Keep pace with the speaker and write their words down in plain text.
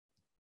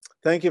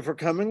Thank you for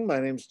coming. My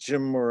name's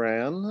Jim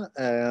Moran,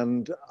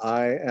 and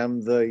I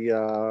am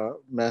the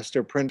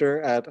master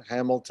printer at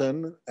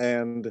Hamilton,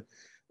 and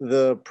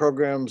the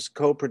program's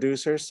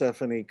co-producer,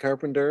 Stephanie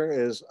Carpenter,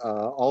 is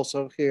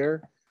also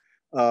here.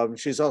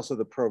 She's also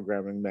the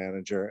programming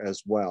manager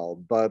as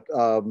well. But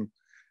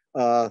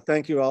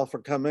thank you all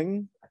for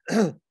coming.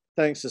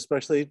 Thanks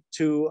especially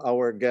to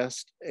our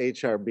guest,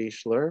 H.R.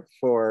 Buechler,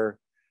 for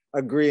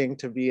agreeing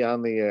to be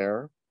on the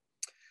air.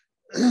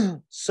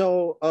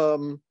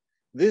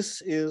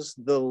 This is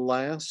the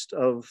last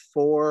of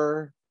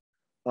four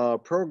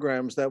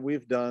programs that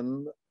we've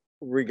done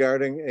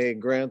regarding a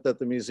grant that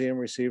the museum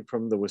received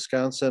from the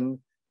Wisconsin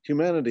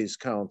Humanities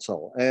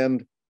Council.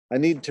 And I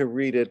need to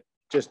read it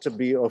just to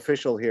be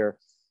official here.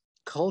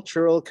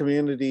 Cultural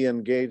community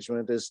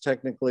engagement is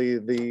technically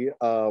the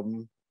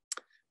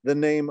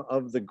name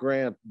of the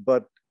grant,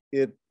 but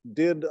it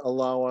did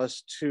allow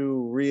us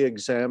to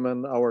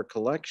re-examine our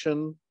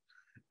collection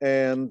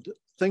and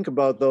think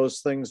about those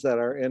things that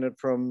are in it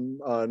from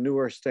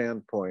newer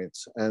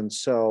standpoints. And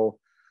so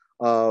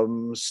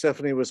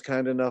Stephanie was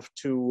kind enough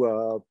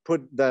to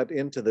put that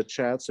into the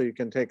chat so you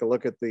can take a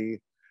look at the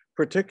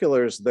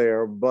particulars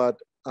there. But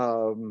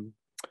the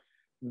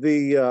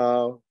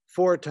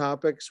four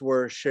topics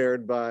were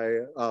shared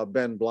by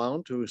Ben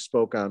Blount, who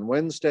spoke on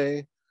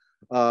Wednesday,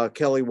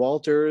 Kelly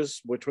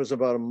Walters, which was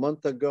about a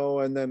month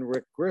ago, and then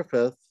Rick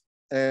Griffith.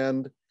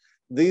 And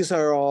these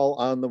are all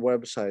on the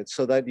website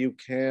so that you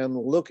can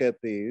look at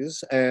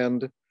these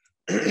and,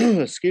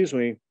 excuse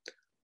me,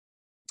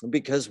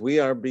 because we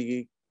are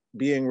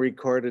being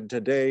recorded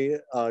today,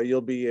 you'll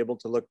be able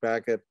to look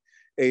back at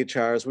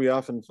HRs. We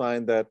often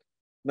find that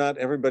not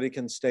everybody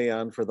can stay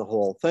on for the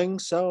whole thing,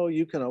 so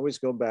you can always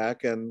go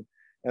back and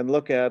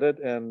look at it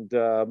and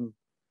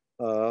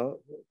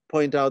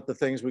point out the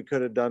things we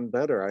could have done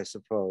better, I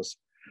suppose.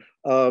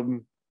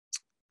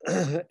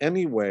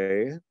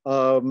 Anyway,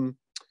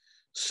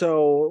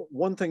 so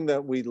one thing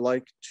that we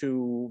like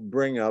to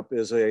bring up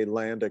is a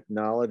land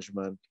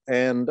acknowledgement.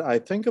 And I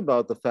think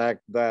about the fact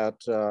that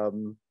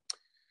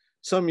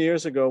some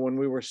years ago when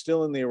we were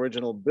still in the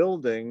original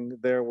building,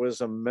 there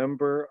was a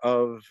member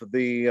of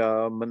the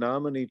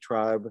Menominee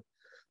tribe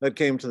that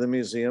came to the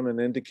museum and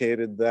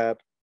indicated that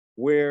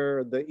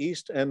where the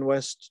East and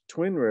West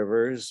Twin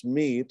Rivers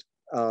meet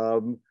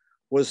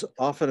was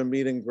often a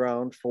meeting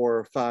ground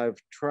for 5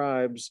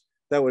 tribes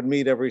that would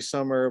meet every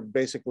summer,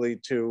 basically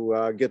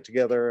to get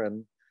together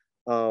and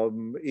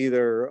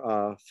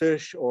either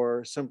fish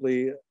or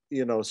simply,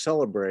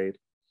 celebrate.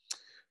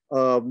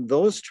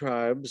 Those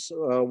tribes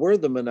were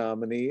the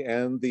Menominee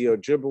and the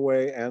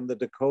Ojibwe and the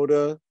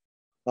Dakota,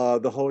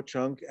 the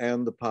Ho-Chunk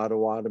and the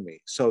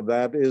Potawatomi. So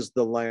that is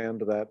the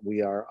land that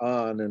we are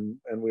on,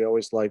 and we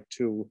always like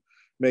to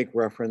make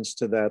reference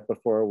to that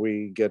before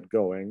we get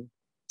going.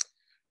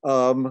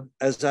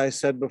 As I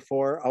said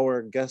before,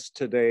 our guest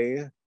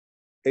today,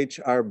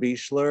 H.R.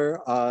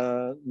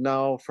 Buechler,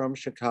 now from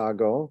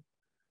Chicago,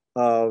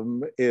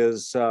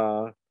 is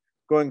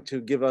going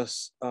to give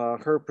us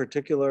her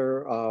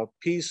particular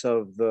piece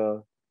of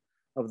the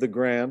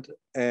grant,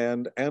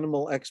 and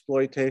animal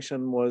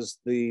exploitation was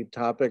the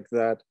topic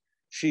that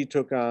she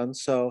took on.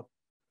 So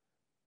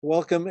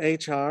welcome,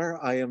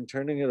 H.R. I am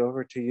turning it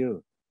over to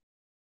you.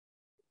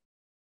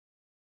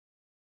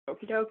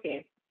 Okie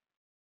dokie.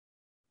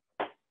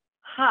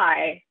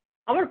 Hi,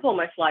 I'm gonna pull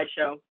my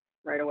slideshow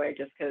right away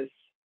just because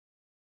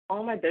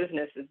all my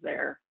business is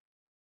there.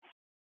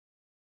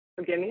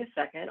 So give me a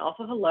second.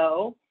 Also,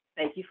 hello.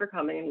 Thank you for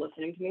coming and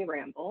listening to me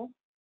ramble.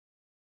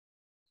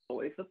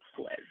 Always a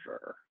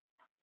pleasure.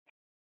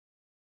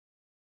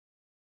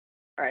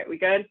 All right, we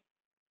good?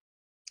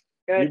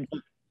 Good?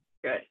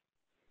 Good.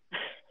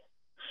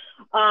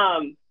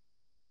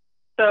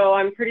 So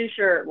I'm pretty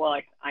sure, well,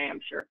 I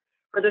am sure.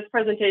 For this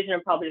presentation,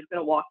 I'm probably just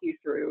gonna walk you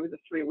through the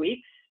 3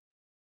 weeks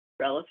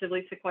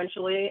relatively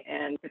sequentially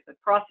and get the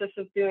process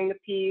of doing the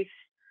piece.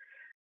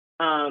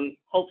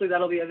 Hopefully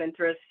that'll be of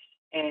interest,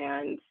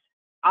 and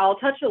I'll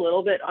touch a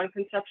little bit on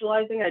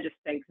conceptualizing. I just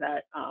think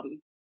that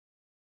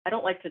I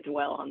don't like to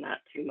dwell on that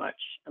too much.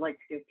 I like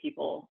to give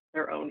people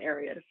their own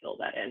area to fill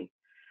that in.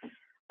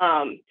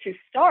 To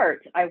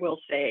start, I will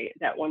say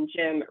that when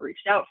Jim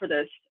reached out for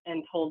this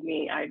and told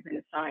me I'd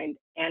been assigned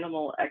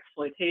animal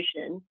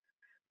exploitation,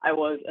 I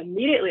was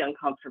immediately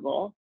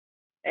uncomfortable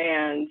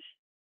and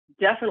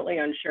definitely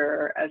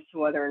unsure as to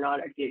whether or not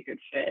I'd be a good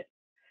fit.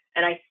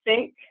 And I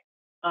think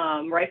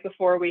right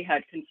before we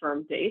had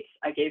confirmed dates,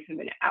 I gave him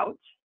an out,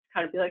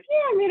 kind of be like,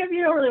 yeah, I mean, if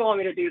you don't really want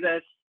me to do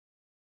this,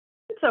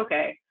 it's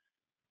okay.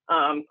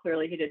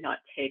 Clearly he did not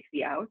take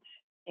the out.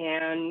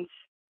 And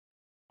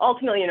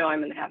ultimately,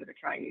 I'm in the habit of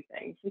trying new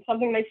things. And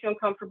something makes you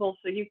uncomfortable,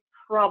 so you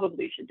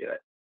probably should do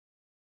it.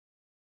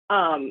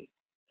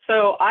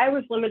 So I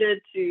was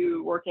limited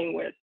to working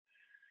with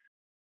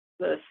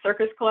the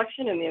circus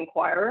collection in the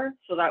Enquirer.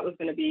 So that was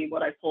going to be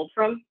what I pulled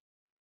from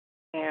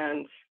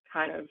and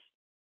kind of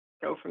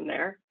go from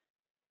there.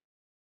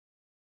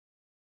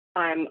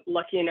 I'm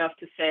lucky enough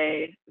to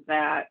say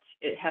that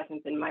it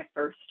hasn't been my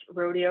first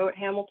rodeo at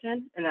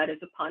Hamilton, and that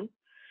is a pun.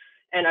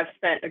 And I've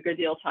spent a good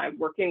deal of time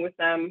working with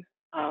them,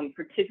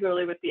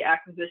 particularly with the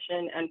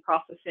acquisition and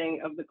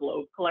processing of the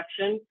GLOBE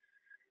collection.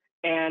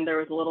 And there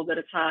was a little bit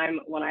of time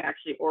when I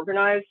actually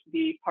organized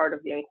the part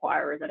of the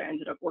Enquirer that I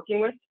ended up working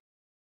with.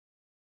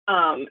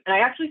 And I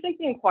actually think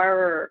the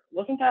Enquirer,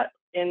 wasn't that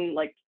in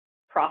like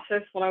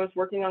process when I was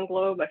working on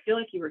GLOBE? I feel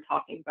like you were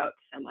talking about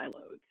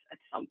semi-loads at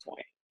some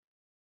point.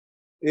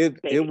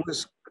 It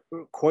was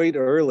quite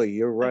early,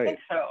 you're right. I think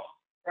so,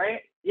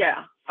 right?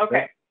 Yeah,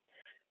 okay.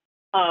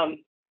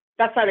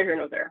 That's neither here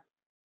nor there.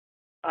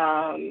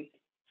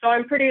 So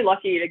I'm pretty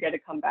lucky to get to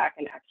come back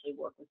and actually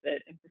work with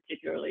it, and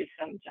particularly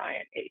some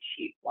giant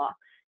 8-sheet blocks.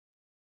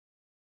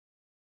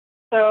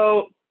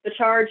 So the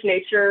charged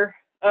nature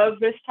of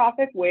this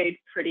topic weighed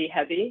pretty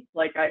heavy.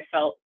 Like I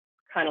felt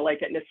kind of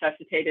like it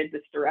necessitated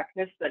this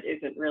directness that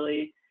isn't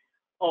really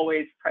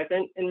always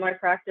present in my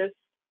practice.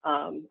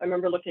 I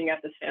remember looking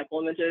at the sample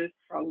images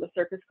from the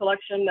circus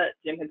collection that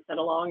Jim had sent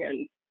along,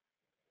 and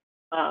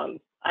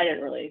I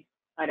didn't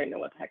know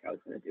what the heck I was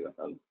going to do with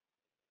them.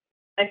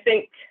 I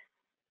think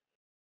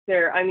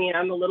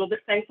I'm a little bit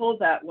thankful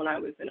that when I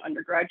was an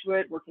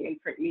undergraduate working in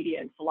print media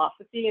and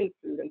philosophy and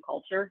food and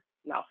culture,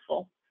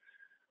 mouthful,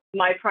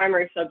 my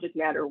primary subject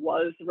matter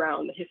was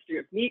around the history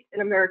of meat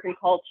in American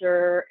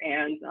culture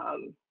and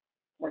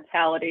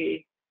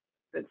mortality,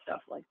 good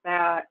stuff like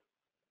that.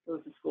 It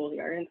was the School of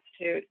the Art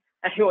Institute.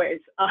 Anyways,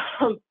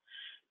 so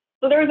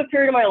there was a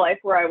period of my life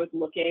where I was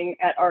looking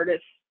at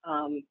artists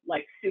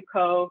like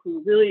Suko,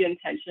 who really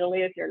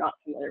intentionally, if you're not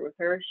familiar with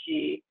her,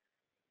 she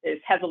is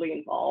heavily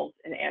involved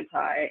in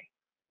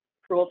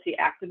anti-cruelty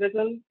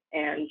activism,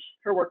 and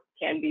her work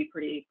can be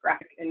pretty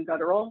graphic and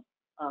guttural.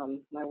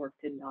 My work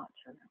did not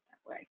turn out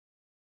that way,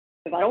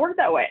 because I don't work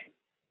that way,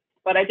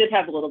 but I did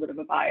have a little bit of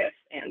a bias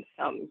and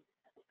some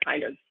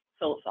kind of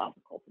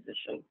philosophical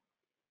position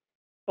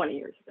 20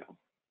 years ago,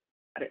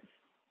 that is.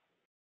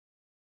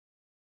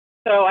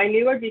 So I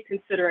knew I'd be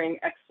considering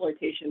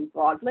exploitation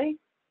broadly,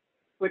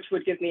 which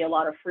would give me a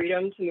lot of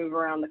freedom to move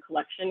around the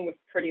collection with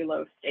pretty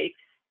low stakes.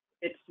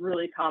 It's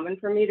really common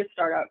for me to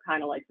start out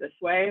kind of like this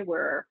way,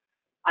 where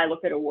I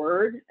look at a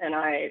word and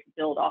I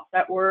build off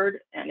that word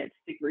and its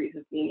degrees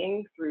of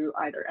meaning through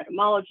either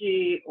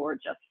etymology or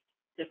just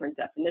different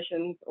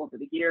definitions over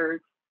the years,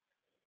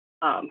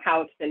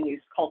 how it's been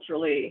used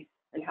culturally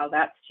and how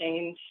that's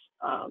changed.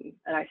 And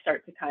I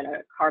start to kind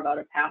of carve out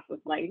a path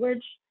with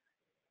language.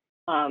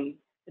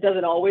 It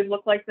doesn't always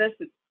look like this.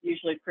 It's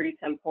usually pretty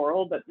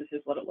temporal, but this is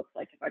what it looks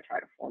like if I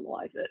try to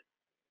formalize it.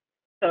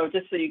 So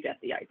just so you get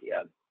the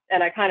idea.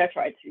 And I kind of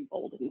tried to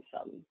bolden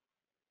some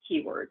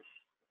keywords.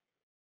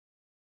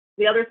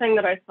 The other thing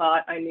that I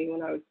thought I knew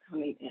when I was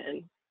coming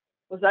in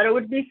was that it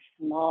would be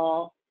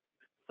small.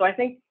 So I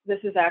think this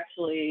is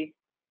actually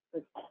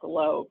the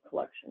GLOBE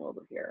collection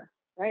over here,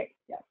 right?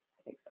 Yes,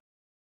 I think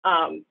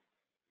so.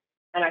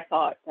 And I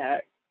thought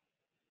that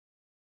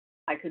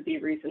I could be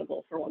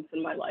reasonable for once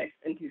in my life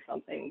and do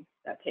something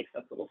that takes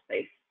up little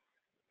space.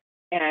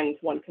 And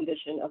one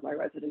condition of my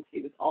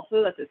residency was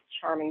also that this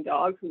charming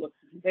dog, who looks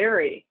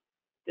very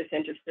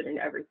disinterested in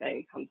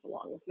everything, comes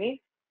along with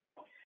me.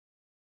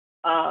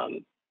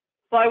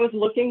 So I was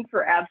looking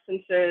for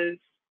absences,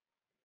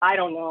 I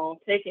don't know,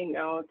 taking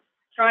notes,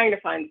 trying to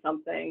find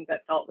something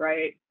that felt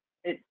right.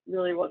 It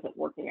really wasn't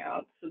working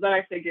out. So then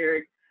I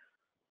figured,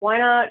 why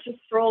not just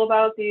stroll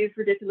about these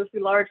ridiculously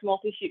large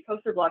multi-sheet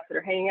poster blocks that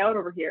are hanging out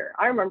over here?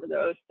 I remember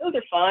those. Those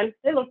are fun.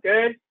 They look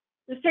good.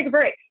 Just take a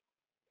break.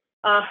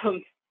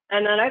 And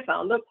then I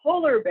found the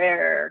polar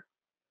bear,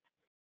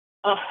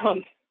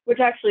 which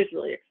actually is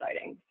really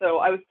exciting. So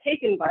I was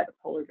taken by the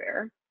polar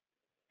bear.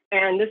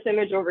 And this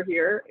image over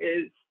here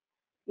is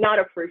not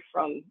a proof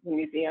from the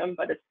museum,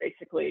 but it's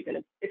basically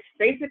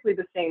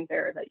the same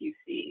bear that you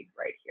see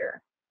right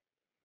here.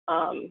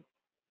 And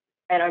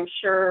I'm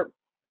sure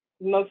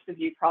most of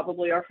you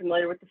probably are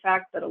familiar with the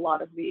fact that a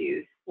lot of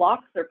these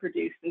blocks are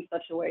produced in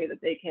such a way that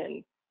they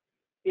can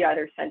be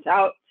either sent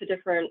out to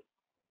different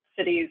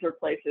cities or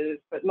places,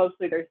 but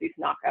mostly there's these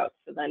knockouts,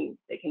 so then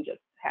they can just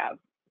have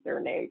their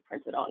name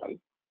printed on them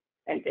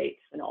and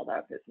dates and all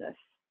that business.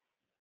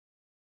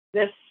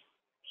 This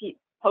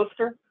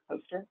poster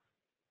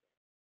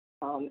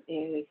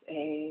is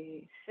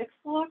a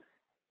 6-block.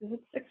 Is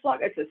it 6-block?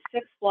 It's a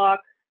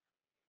 6-block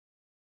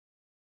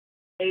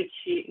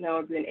 8-sheet. No,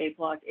 it'd be an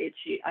 8-block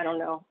 8-sheet. I don't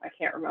know. I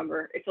can't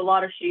remember. It's a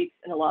lot of sheets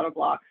and a lot of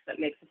blocks that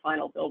makes the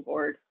final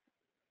billboard.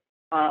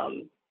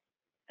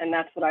 And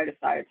that's what I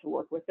decided to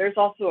work with. There's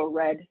also a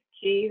red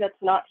key that's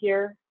not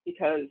here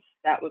because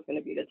that was going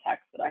to be the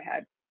text that I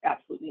had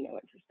absolutely no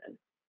interest in.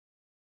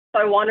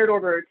 So I wandered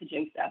over to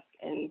Jim's desk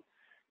and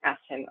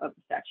asked him of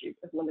the statute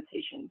of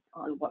limitations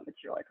on what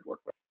material I could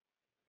work with,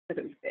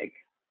 because it was big.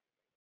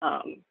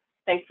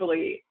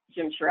 Thankfully,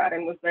 Jim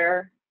Sheridan was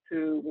there,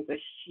 who was a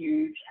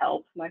huge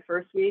help my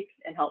first week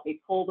and helped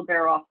me pull the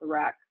bear off the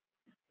rack,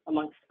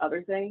 amongst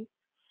other things.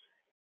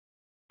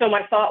 So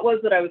my thought was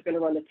that I was going to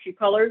run the 2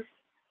 colors.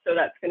 So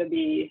that's going to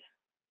be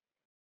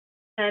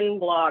 10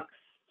 blocks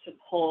to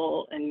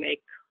pull and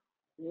make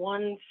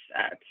 1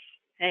 set.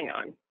 Hang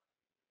on.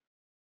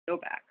 Go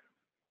back.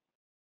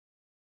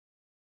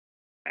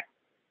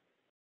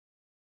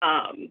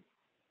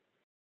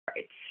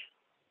 Right.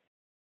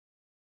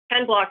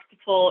 10 blocks to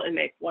pull and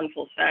make one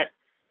full set.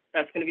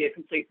 That's going to be a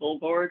complete full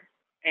board.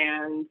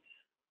 And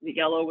the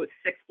yellow was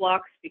 6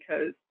 blocks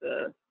because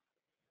the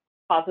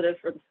positive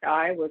for the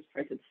sky was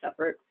printed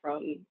separate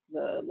from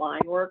the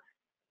line work.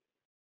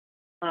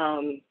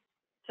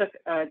 Took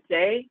a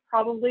day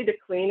probably to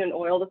clean and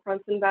oil the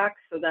fronts and backs,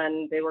 so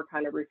then they were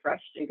kind of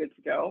refreshed and good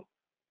to go.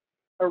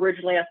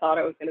 Originally, I thought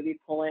I was going to be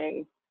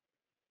pulling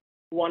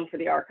one for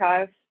the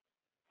archive.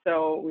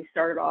 So we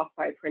started off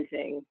by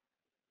printing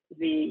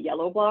the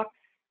yellow blocks.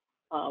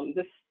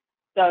 This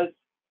does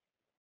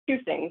 2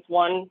 things.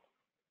 One,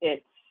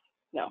 it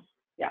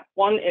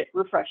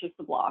refreshes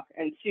the block,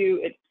 and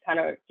 2, it kind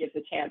of gives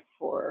a chance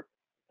for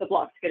the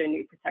block to get a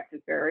new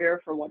protective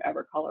barrier from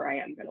whatever color I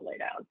am going to lay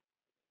down.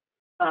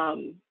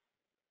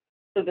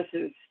 So this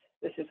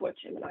is what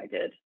Jim and I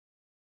did.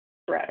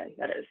 Braden,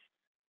 that is.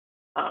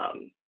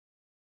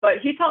 But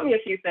he taught me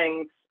a few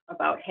things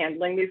about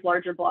handling these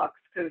larger blocks,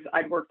 because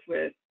I'd worked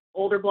with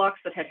older blocks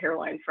that had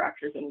hairline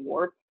fractures and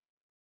warp,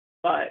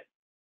 but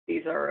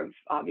these are of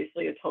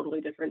obviously a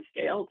totally different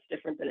scale. It's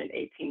different than an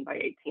 18 by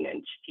 18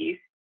 inch piece.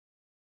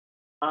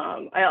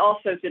 I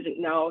also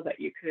didn't know that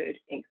you could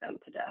ink them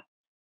to death.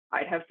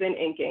 I have been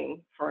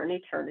inking for an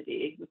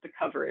eternity with the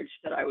coverage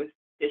that I was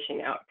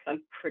dishing out, because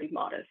I'm pretty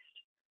modest.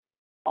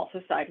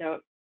 Also, side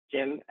note,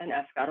 Jim and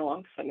F got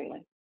along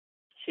swimmingly.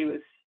 She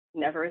was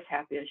never as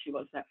happy as she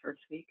was that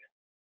first week.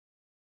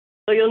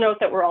 So you'll note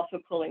that we're also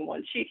pulling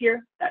 1 sheet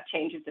here. That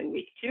changes in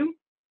week 2.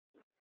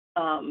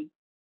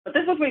 But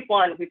this was week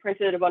 1. We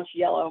printed a bunch of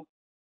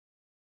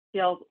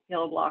yellow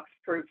blocks,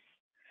 proofs.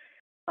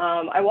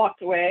 I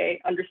walked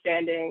away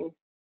understanding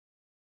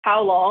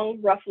how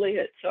long roughly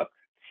it took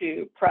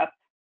to prep,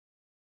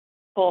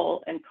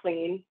 pull, and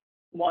clean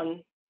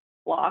 1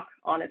 block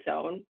on its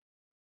own.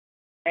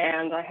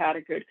 And I had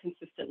a good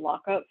consistent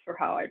lockup for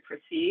how I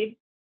proceed.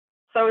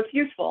 So it's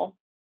useful,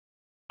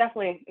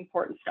 definitely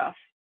important stuff.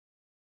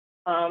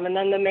 And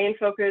then the main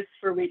focus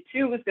for week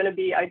 2 was going to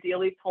be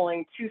ideally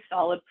pulling 2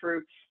 solid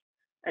proofs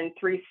and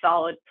 3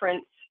 solid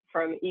prints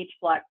from each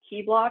black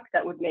key block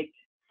that would make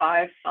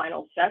 5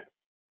 final sets,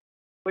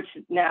 which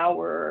now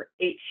were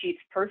 8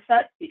 sheets per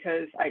set,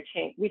 because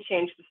we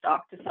changed the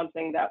stock to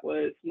something that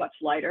was much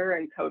lighter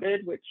and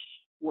coated, which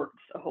worked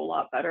a whole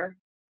lot better.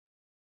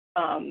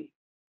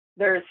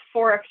 There's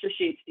 4 extra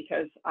sheets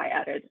because I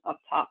added up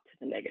top to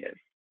the negative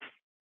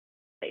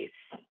space.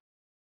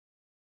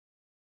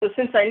 So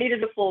since I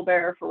needed a full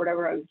bear for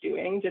whatever I was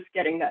doing, just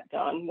getting that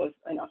done was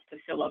enough to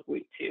fill up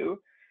week 2.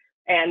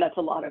 And that's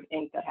a lot of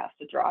ink that has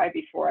to dry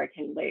before I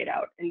can lay it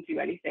out and do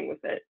anything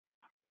with it.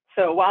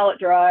 So while it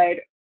dried,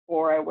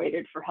 or I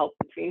waited for help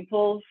between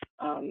pulls,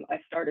 I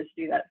started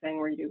to do that thing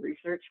where you do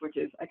research, which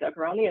is I dug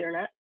around the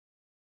internet.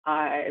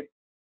 I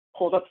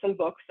pulled up some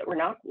books that were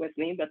not with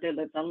me, but they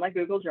lived on my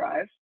Google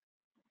Drive,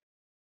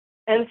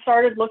 and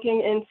started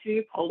looking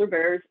into polar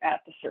bears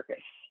at the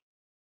circus.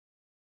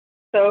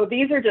 So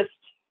these are just,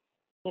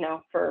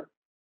 for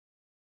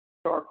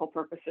historical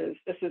purposes.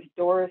 This is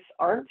Doris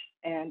Arndt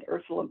and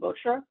Ursula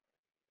Buechler.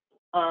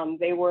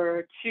 They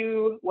were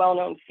 2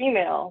 well-known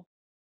female,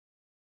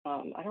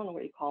 I don't know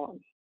what you call them,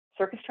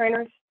 circus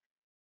trainers,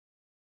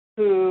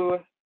 who,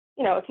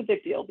 it's a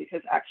big deal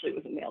because actually it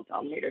was a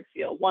male-dominated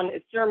field. One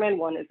is German,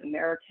 one is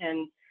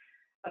American.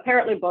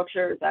 Apparently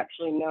Buechler is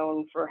actually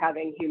known for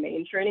having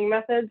humane training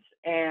methods,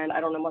 and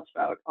I don't know much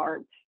about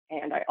Arndt,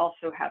 and I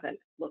also haven't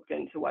looked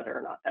into whether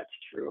or not that's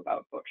true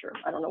about Buechler.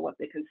 I don't know what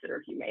they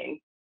consider humane.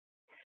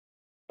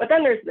 But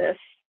then there's this.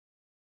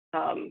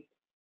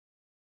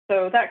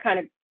 So that kind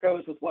of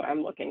goes with what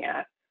I'm looking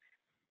at.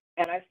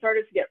 And I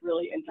started to get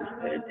really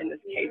interested in this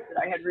case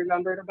that I had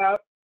remembered about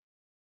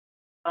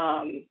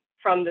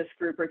from this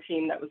group or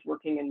team that was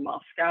working in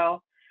Moscow.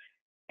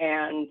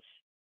 And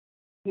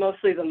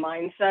mostly the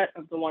mindset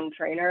of the one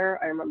trainer.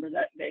 I remember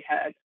that they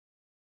had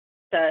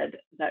said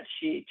that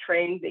she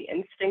trained the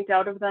instinct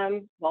out of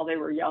them while they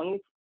were young.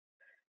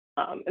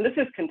 And this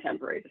is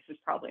contemporary. This is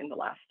probably in the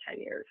last 10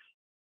 years.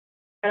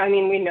 And I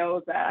mean, we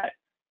know that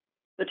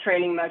the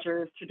training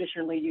measures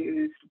traditionally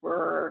used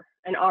were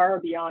and are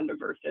beyond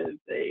aversive.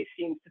 They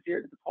seem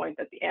severe to the point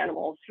that the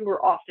animals, who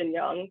were often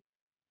young,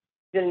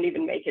 didn't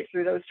even make it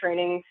through those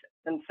trainings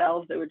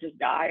themselves. They would just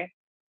die.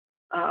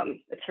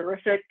 It's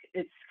horrific.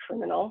 It's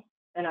criminal.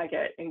 And I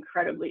get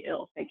incredibly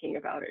ill thinking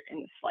about it in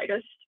the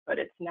slightest, but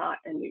it's not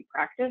a new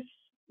practice,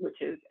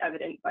 which is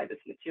evident by this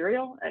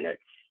material. And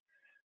it's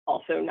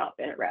also not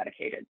been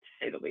eradicated,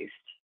 to say the least.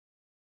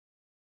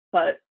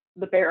 But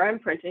the bear I'm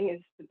printing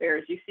is the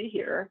bears you see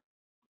here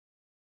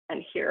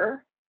and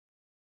here.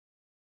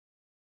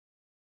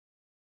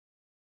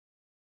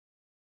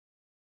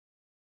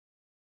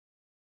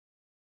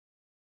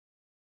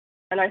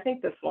 And I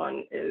think this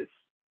one is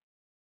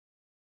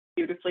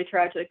beautifully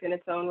tragic in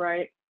its own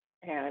right.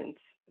 And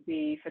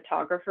the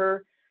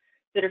photographer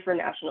did it for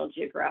National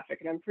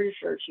Geographic, and I'm pretty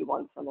sure she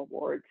won some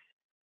awards.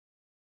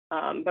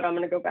 But I'm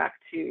going to go back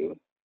to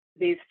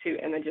these 2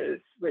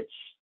 images, which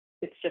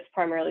it's just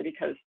primarily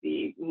because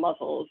the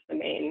muzzle is the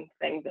main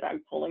thing that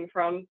I'm pulling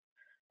from.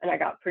 and I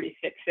got pretty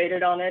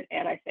fixated on it.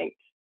 And I think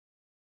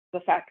the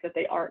fact that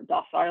they aren't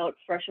docile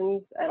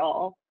expressions at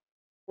all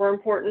were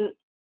important.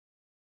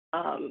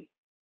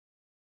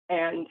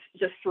 And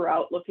just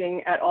throughout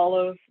looking at all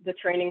of the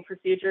training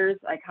procedures,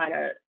 I kind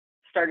of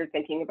started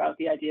thinking about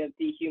the idea of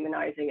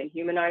dehumanizing and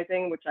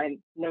humanizing, which I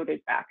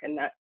noted back in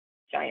that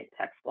giant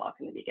text block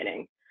in the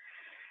beginning,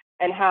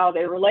 and how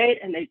they relate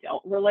and they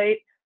don't relate.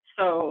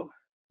 So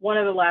one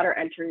of the latter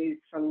entries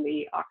from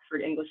the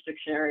Oxford English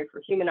Dictionary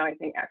for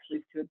humanizing actually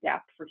is to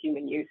adapt for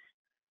human use,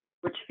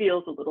 which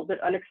feels a little bit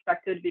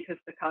unexpected because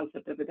the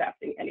concept of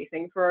adapting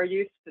anything for our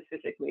use,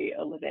 specifically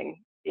a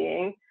living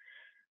being,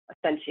 a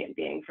sentient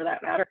being for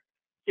that matter,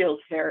 feels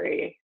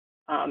very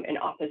in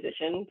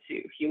opposition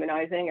to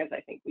humanizing, as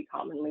I think we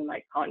commonly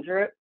might conjure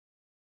it.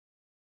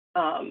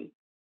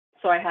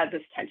 So I had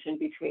this tension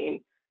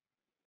between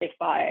if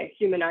by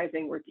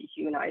humanizing we're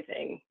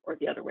dehumanizing or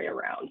the other way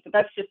around. But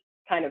that's just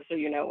kind of so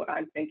you know what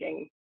I'm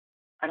thinking.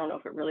 I don't know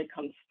if it really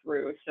comes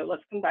through. So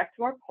let's come back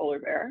to our polar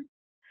bear.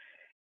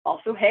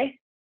 Also, hey,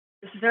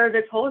 this is our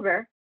big polar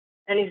bear,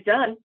 and he's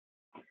done.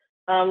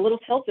 A little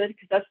tilted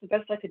because that's the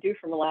best I could do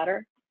from a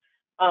ladder.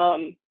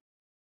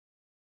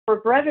 For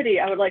brevity,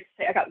 I would like to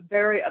say I got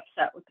very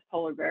upset with the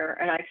polar bear,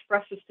 and I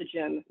expressed this to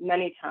Jim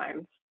many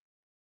times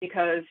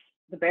because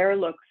the bear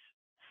looks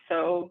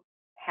so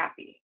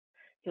happy.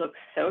 He looks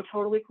so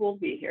totally cool to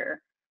be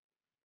here.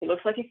 He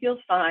looks like he feels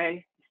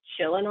fine. He's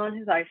chilling on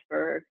his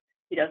iceberg.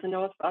 He doesn't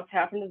know what's about to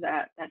happen to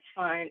that. That's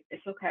fine.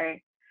 It's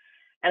okay.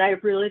 And I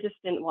really just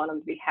didn't want him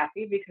to be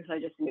happy because I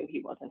just knew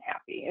he wasn't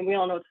happy. And we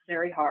all know it's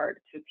very hard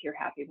to appear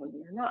happy when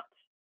we are not.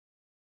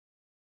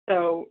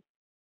 So,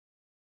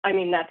 I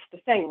mean, that's the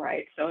thing,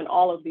 right? So in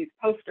all of these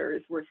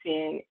posters, we're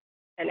seeing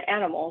an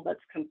animal that's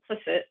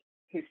complicit,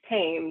 who's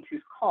tamed,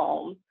 who's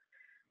calm,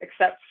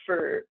 except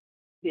for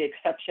the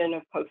exception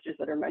of posters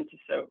that are meant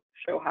to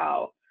show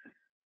how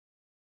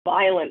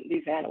violent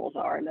these animals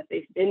are and that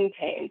they've been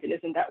tamed, and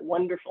isn't that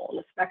wonderful and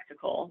a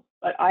spectacle?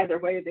 But either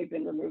way, they've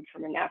been removed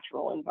from a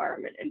natural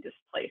environment and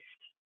displaced.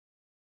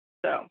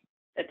 So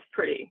it's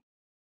pretty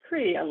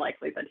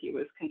unlikely that he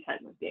was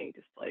content with being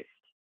displaced.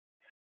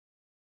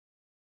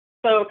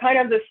 So kind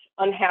of this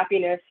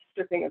unhappiness,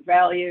 stripping of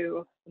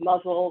value,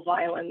 muzzle,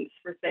 violence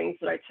for things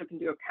that I took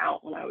into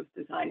account when I was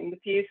designing the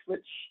piece,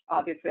 which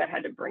obviously I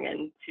had to bring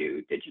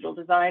into digital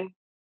design.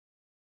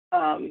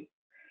 And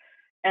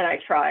I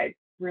tried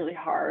really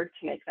hard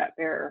to make that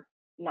bear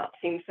not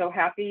seem so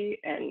happy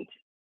and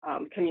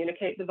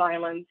communicate the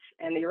violence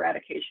and the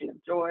eradication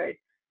of joy.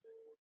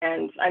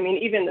 And I mean,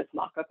 even this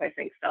mock-up, I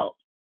think, felt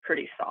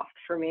pretty soft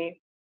for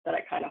me, that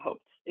I kind of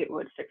hoped it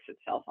would fix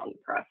itself on the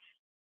press.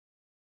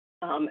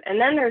 And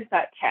then there's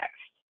that text,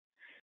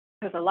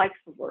 because I like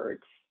the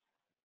words,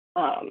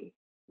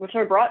 which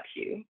are brought to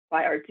you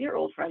by our dear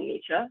old friend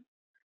Nietzsche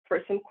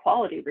for some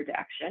quality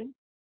redaction.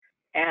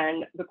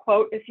 And the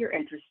quote, if you're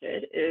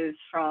interested, is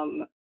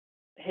from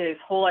his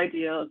whole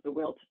idea of the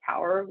will to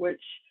power,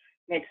 which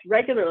makes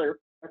regular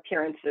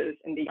appearances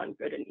in Beyond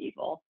Good and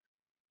Evil.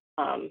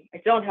 I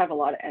don't have a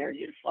lot of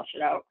energy to flush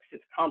it out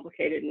because it's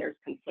complicated and there's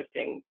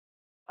conflicting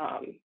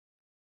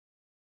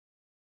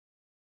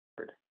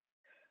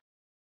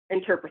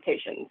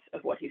interpretations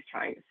of what he's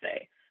trying to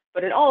say.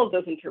 But in all of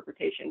those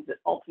interpretations, it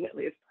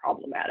ultimately is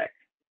problematic.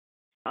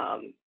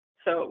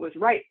 So it was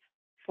ripe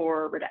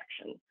for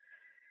redaction.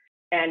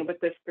 And with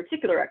this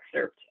particular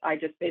excerpt, I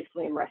just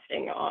basically am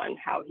resting on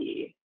how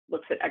he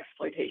looks at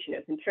exploitation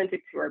as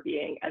intrinsic to our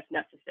being, as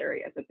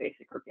necessary as a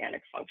basic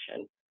organic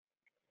function.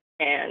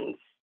 And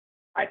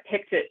I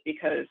picked it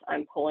because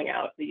I'm pulling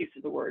out the use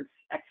of the words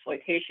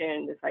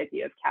exploitation, this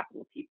idea of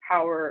capital P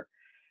power,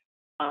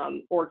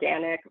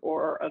 organic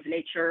or of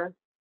nature,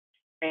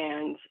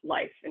 and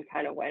life, and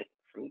kind of went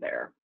from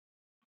there.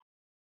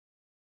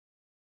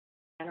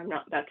 And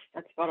that's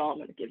about all I'm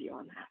going to give you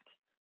on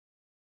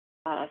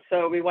that.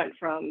 So we went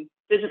from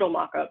digital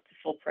mock-up to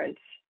full print,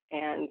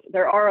 and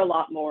there are a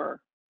lot more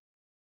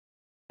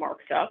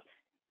marked up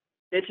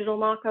digital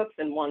mock-ups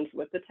and ones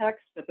with the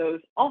text, but those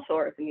also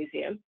are at the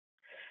museum.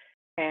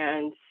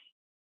 And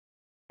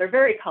they're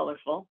very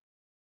colorful.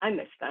 I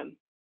miss them.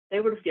 They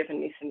would have given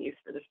me some use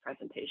for this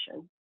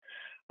presentation.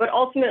 But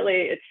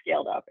ultimately, it's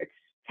scaled up. It's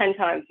 10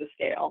 times the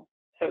scale,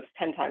 so it's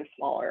 10 times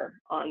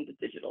smaller on the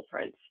digital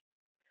prints.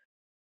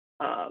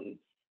 But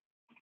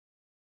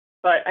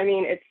I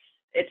mean,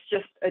 it's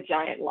just a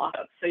giant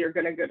lockup. So you're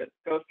going to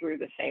go through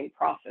the same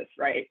process,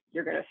 right?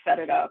 You're going to set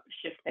it up,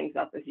 shift things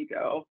up as you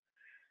go,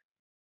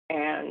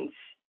 and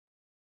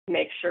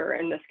make sure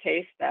in this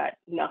case that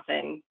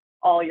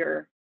all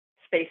your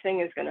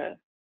spacing is going to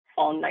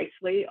fall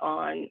nicely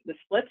on the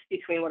splits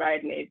between what I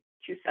had made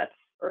 2 sets,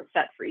 or a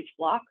set for each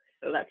block.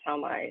 So that's how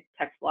my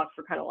text blocks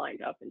were kind of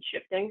lined up and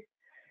shifting.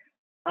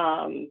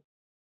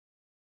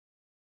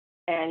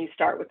 And you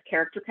start with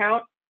character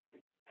count.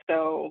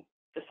 So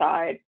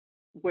decide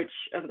which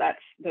of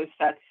those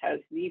sets has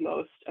the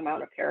most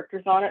amount of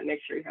characters on it.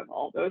 Make sure you have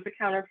all those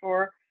accounted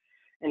for.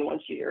 And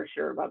once you're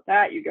sure about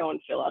that, you go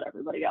and fill out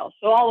everybody else.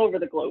 So all over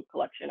the Globe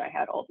collection, I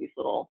had all these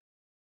little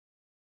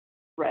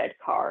red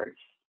cards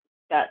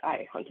that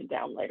I hunted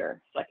down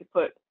later, so I could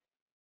put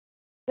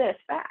this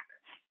back.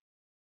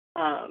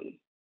 Right.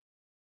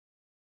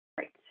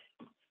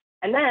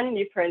 And then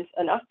you print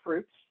enough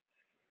proofs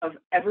of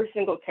every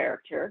single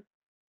character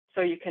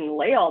so you can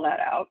lay all that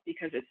out,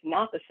 because it's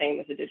not the same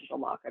as a digital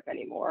mock-up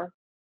anymore,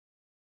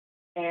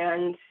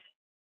 and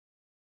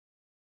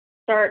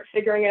start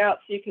figuring it out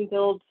so you can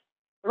build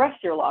the rest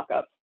of your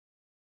lockup.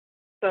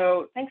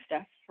 So thanks,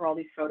 Steph, for all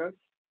these photos.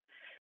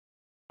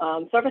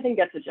 So everything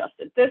gets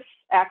adjusted. This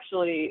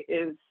actually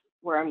is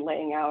where I'm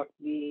laying out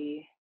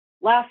the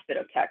last bit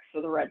of text,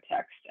 so the red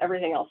text.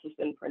 Everything else has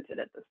been printed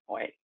at this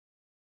point.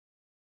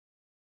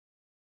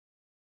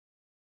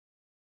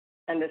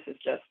 And this is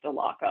just a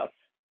lockup.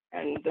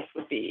 And this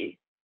would be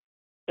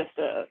just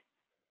a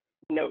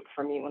note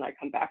for me when I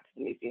come back to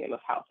the museum of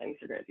how things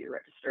are going to be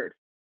registered.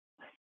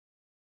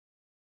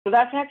 So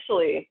that's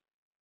actually,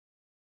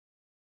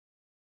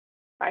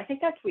 I think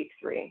that's week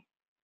 3.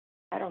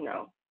 I don't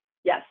know.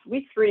 Yes,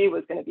 week 3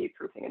 was going to be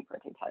proofing and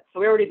printing type. So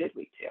we already did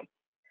week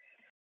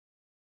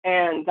 2.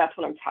 And that's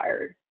when I'm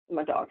tired.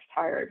 My dog's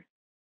tired.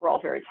 We're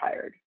all very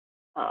tired.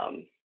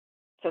 So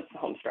it's the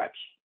home stretch.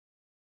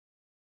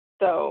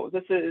 So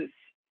this is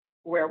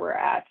where we're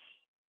at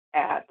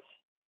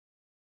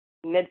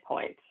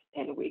midpoint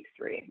in week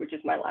 3, which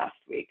is my last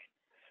week.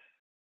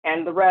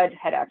 And the red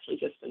had actually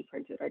just been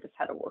printed. I just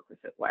had to work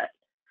with it wet.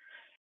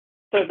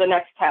 So the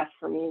next task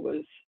for me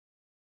was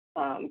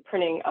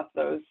printing up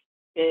those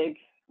big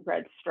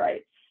red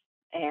stripes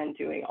and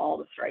doing all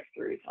the strike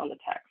throughs on the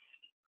text,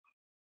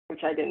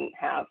 which I didn't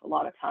have a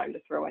lot of time to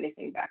throw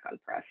anything back on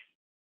press.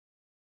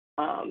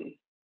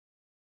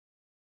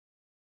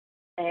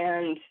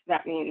 And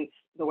that means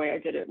the way I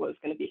did it was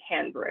going to be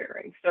hand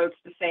embroidering. So it's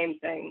the same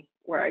thing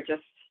where I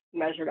just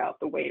measured out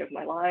the weight of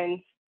my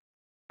lines.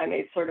 I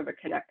made sort of a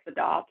connect the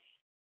dots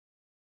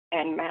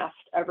and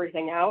masked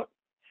everything out.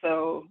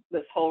 So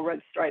this whole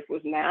red stripe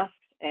was masked,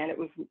 and it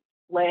was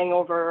laying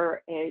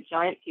over a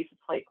giant piece of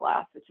plate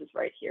glass, which is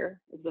right here.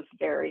 It's this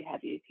very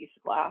heavy piece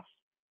of glass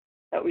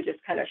that we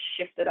just kind of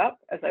shifted up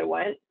as I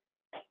went.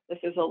 This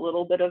is a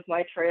little bit of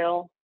my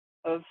trail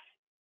of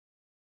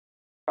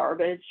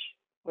garbage,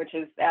 which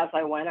is as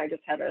I went, I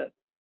just had to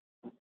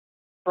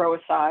throw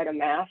aside a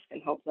mask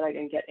and hope that I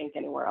didn't get ink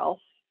anywhere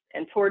else.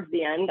 And towards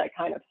the end, I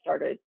kind of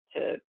started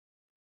to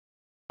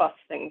fuss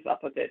things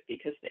up a bit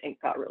because the ink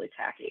got really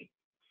tacky.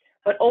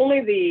 But only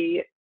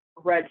the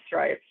red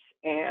stripes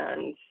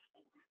and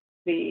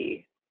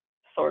the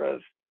sort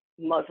of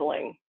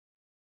muzzling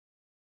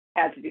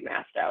had to be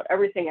masked out.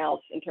 Everything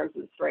else in terms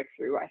of the strike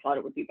through, I thought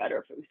it would be better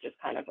if it was just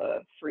kind of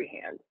a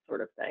freehand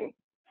sort of thing.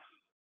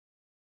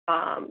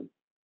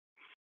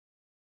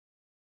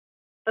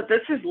 But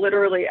this is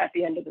literally at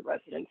the end of the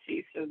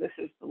residency. So this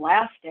is the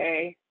last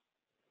day.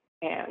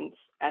 And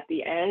at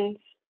the end,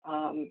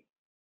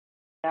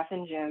 Steph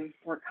and Jim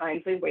were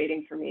kindly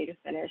waiting for me to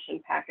finish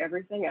and pack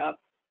everything up.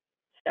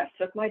 Steph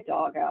took my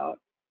dog out.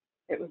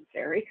 It was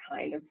very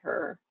kind of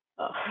her,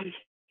 but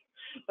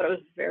I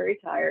was very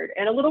tired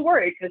and a little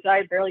worried because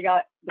I barely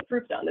got the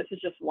proof done. This is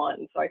just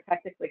one, so I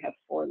technically have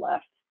 4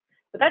 left.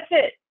 But that's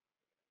it.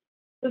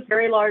 This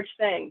very large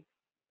thing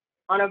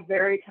on a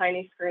very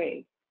tiny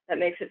screen that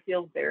makes it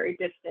feel very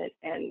distant,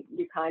 and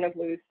you kind of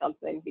lose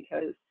something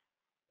because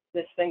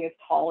this thing is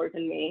taller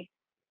than me.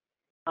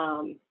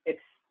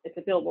 It's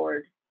a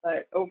billboard,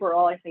 but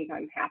overall, I think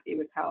I'm happy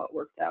with how it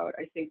worked out.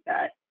 I think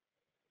that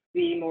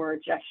the more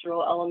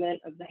gestural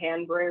element of the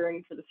hand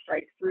embroidering for the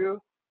strike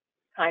through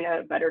kind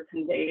of better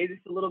conveys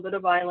a little bit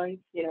of violence,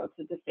 you know, it's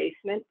a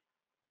defacement.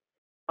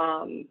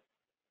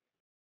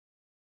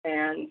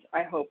 And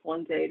I hope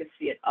one day to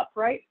see it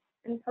upright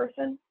in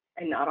person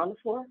and not on the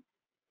floor.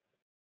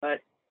 But,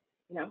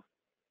 you know,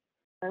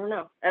 I don't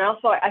know. And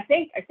also, I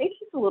think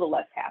he's a little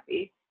less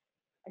happy.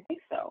 I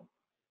think so.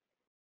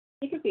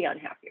 He could be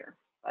unhappier,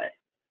 but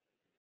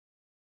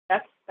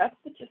that's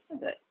the gist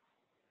of it.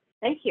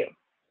 Thank you.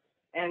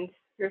 And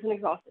here's an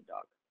exhausted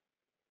dog.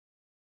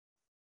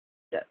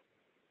 Just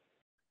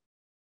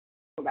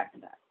go back to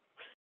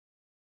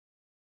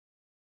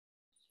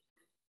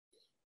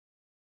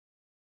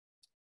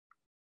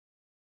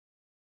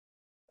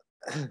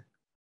that.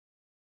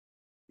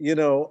 You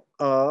know,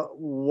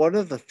 one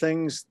of the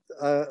things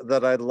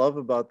that I love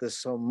about this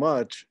so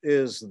much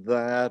is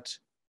that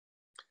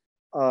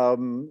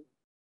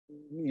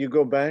you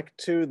go back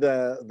to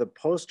the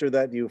poster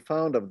that you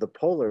found of the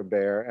polar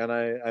bear, and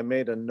I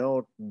made a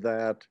note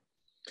that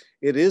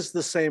it is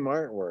the same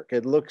artwork.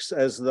 It looks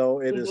as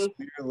though it is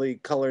merely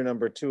color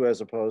number 2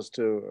 as opposed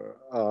to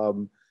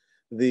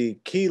the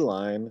key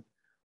line,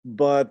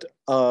 but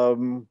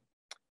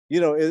you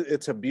know,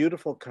 it's a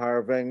beautiful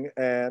carving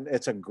and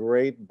it's a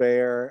great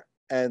bear,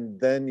 and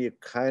then you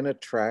kind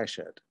of trash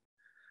it.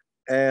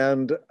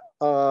 And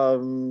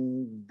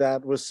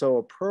that was so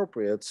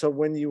appropriate. So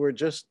when you were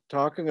just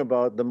talking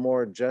about the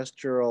more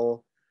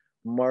gestural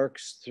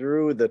marks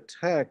through the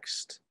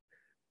text,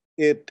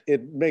 it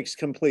makes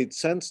complete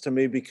sense to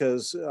me,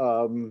 because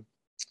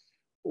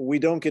we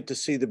don't get to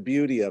see the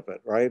beauty of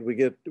it, right? We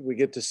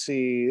get to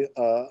see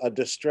a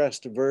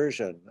distressed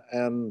version.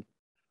 And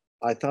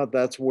I thought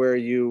that's where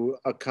you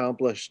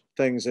accomplished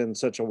things in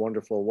such a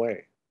wonderful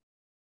way.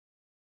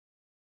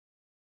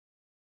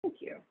 Thank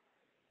you.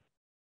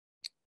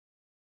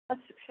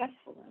 That's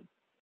successful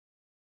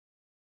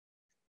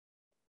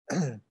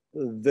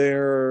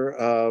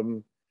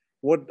then.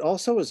 What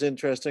also is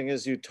interesting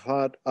is you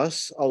taught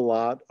us a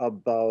lot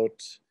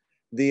about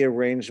the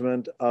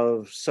arrangement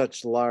of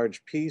such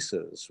large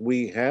pieces.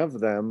 We have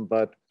them,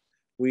 but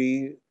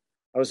I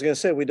was going to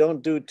say, we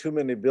don't do too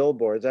many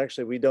billboards.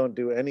 Actually, we don't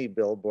do any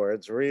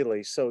billboards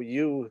really. So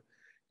you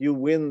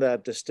win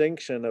that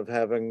distinction of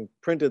having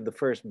printed the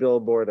first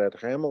billboard at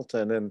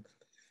Hamilton. And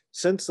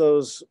since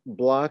those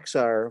blocks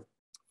are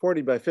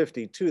 40 by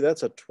 52,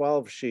 that's a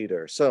 12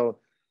 sheeter. So,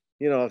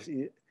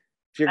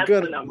 if you're That's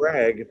going the to number.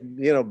 brag,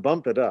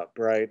 bump it up,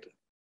 right?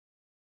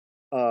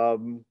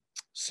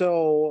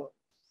 So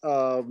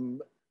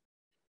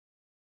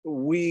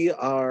we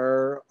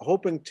are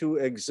hoping to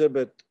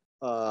exhibit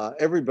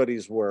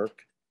everybody's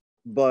work,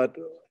 but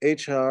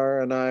HR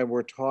and I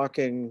were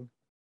talking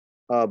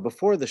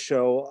before the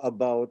show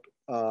about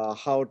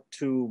how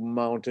to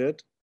mount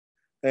it.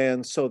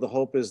 And so the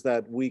hope is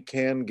that we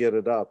can get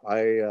it up.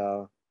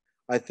 I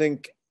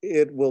think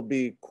it will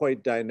be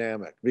quite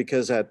dynamic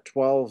because at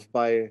 12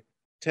 by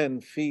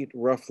 10 feet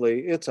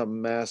roughly, it's a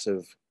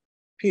massive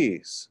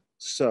piece.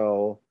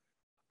 So,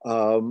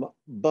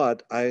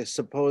 but I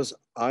suppose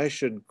I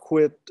should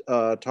quit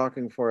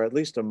talking for at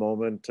least a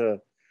moment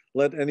to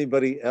let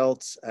anybody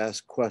else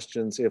ask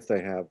questions if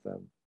they have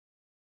them.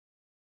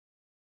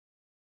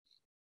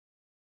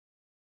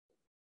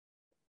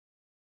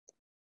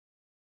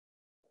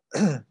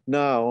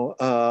 Now,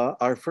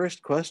 our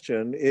first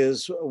question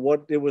is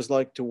what it was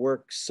like to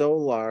work so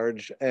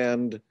large,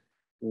 and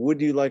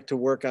would you like to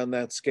work on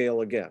that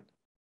scale again?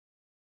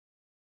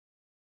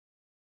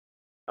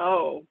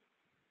 Oh,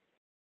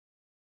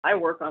 I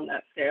work on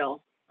that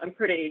scale.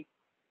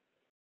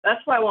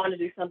 That's why I wanted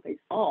to do something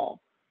small.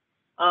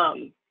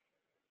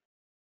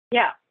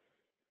 Yeah,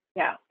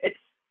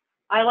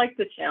 I like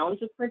the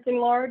challenge of printing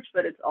large,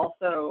 but it's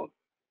also,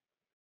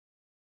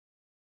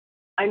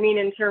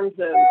 in terms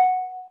of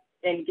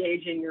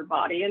engaging your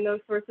body in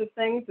those sorts of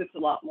things, it's a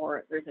lot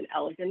more, there's an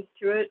elegance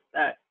to it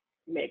that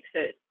makes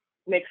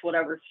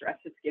whatever stress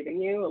it's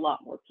giving you a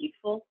lot more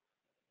peaceful.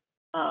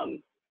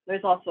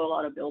 There's also a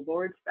lot of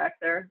billboards back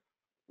there,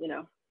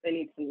 they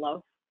need some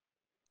love.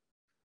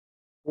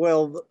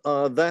 Well,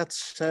 that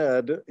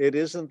said, it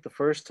isn't the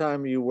first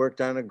time you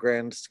worked on a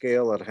grand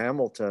scale at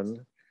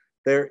Hamilton.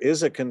 There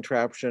is a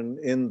contraption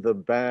in the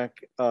back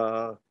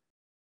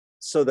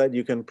so that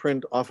you can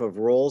print off of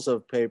rolls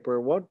of paper.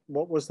 What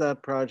was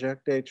that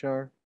project,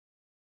 HR?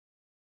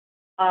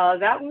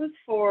 That was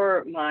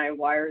for my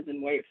wires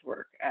and waves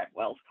work at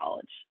Wells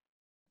College.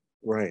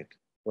 Right.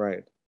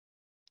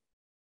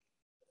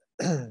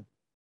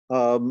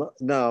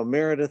 Now,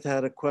 Meredith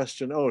had a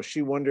question. Oh,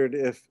 she wondered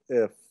if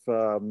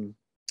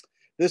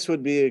this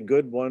would be a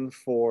good one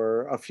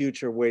for a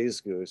future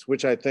Ways Goose,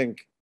 which I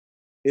think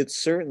it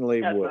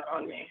certainly That's would. not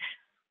on me.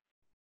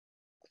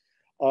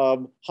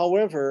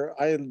 However,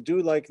 I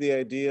do like the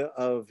idea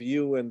of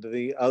you and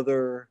the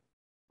other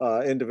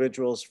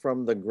individuals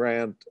from the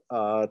grant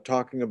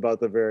talking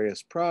about the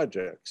various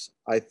projects.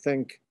 I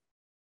think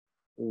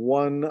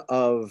one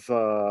of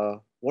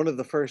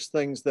the first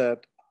things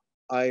that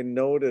I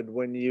noted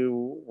when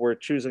you were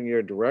choosing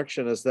your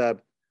direction is that,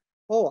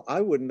 oh,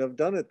 I wouldn't have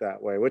done it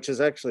that way, which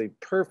is actually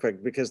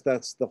perfect because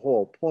that's the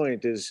whole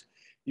point is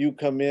you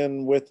come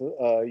in with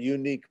a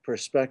unique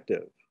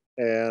perspective.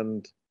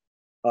 And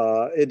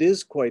it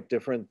is quite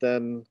different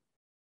than,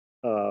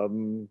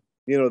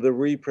 the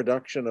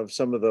reproduction of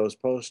some of those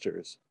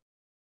posters.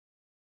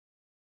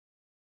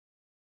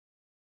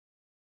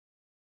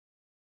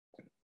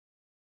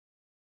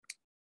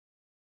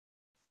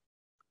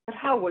 But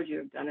how would you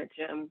have done it,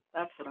 Jim?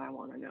 That's what I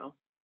want to know.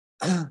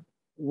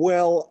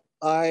 Well,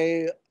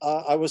 I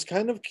was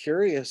kind of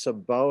curious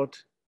about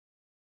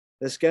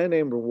this guy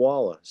named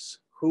Wallace,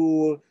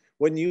 who,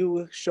 when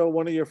you show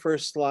one of your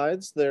first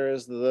slides, there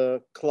is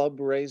the club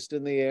raised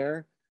in the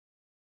air.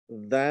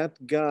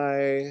 That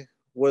guy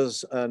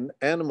was an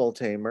animal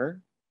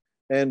tamer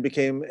and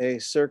became a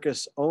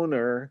circus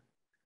owner.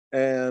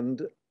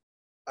 And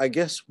I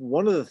guess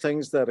one of the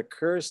things that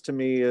occurs to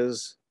me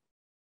is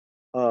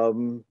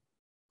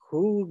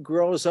who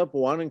grows up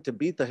wanting to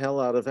beat the hell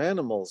out of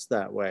animals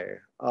that way?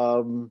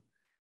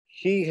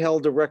 He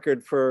held a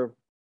record for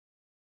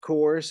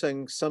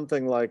coercing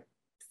something like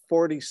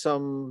 40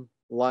 some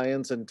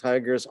lions and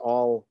tigers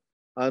all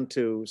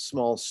onto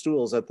small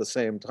stools at the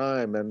same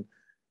time. And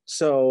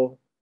so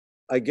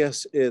I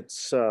guess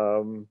it's,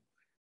 I'm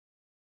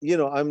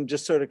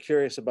just sort of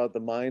curious about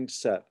the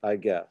mindset, I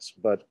guess.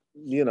 But,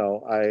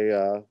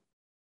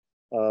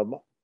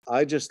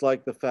 I just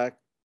like the fact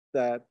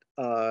that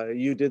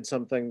you did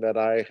something that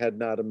I had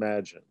not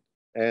imagined,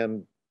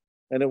 and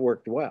it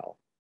worked well.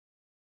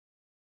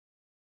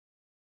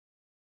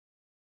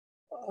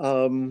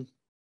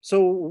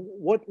 So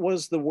what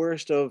was the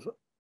worst of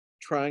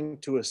trying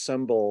to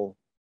assemble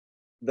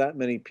that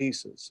many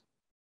pieces?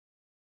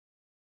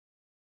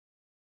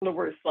 the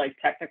worst like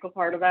technical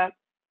part of that.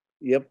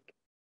 Yep.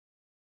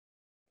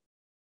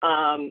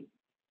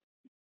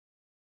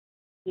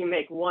 You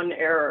make one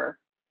error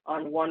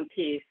on one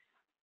piece,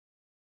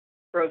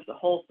 throws the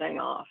whole thing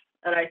off.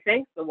 And I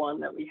think the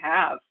one that we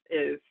have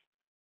is,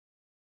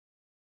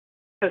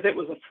 because it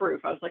was a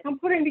proof. I was like, I'm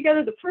putting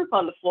together the proof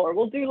on the floor.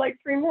 We'll do like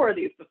 3 more of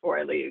these before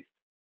I leave.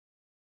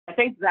 I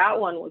think that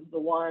one was the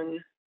one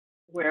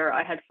where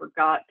I had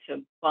forgot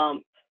to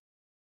bump.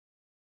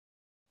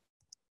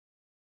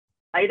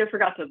 I either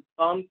forgot to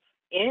bump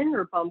in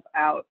or bump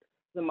out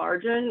the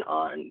margin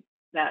on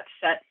that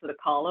set for the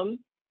column.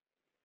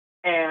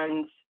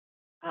 And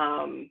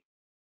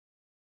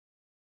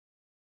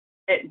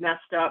it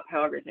messed up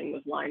how everything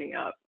was lining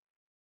up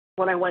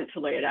when I went to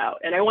lay it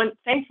out. And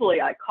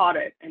thankfully I caught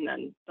it, and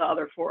then the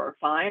other 4 are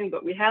fine,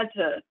 but we had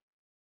to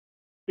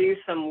do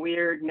some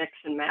weird mix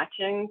and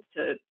matching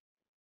to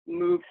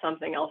move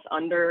something else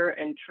under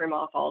and trim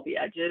off all the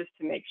edges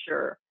to make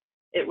sure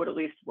it would at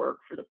least work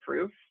for the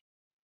proof.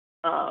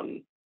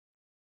 So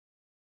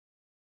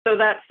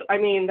that's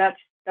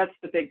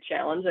the big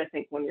challenge, I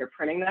think, when you're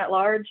printing that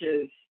large,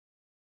 is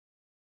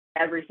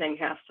everything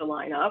has to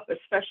line up,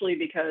 especially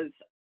because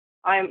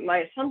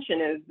my assumption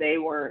is they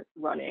weren't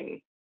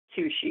running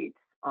 2 sheets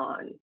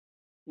on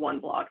one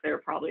block. They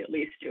were probably at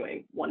least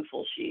doing 1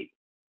 full sheet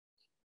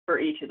for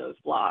each of those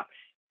blocks.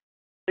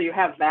 So you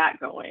have that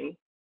going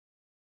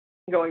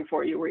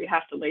for you, where you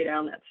have to lay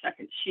down that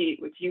second sheet,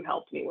 which you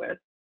helped me with,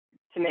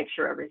 to make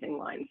sure everything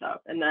lines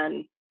up. And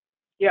then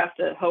you have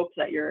to hope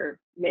that you're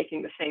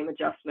making the same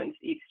adjustments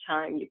each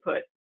time you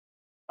put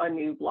a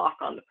new block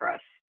on the press,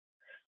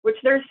 which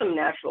there's some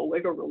natural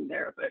wiggle room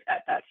there, but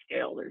at that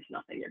scale, there's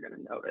nothing you're going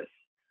to notice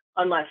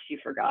unless you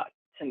forgot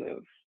to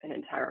move an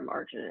entire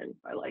margin in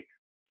by like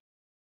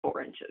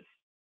 4 inches.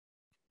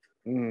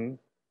 Mm-hmm.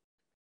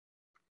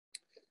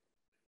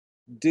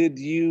 Did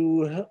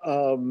you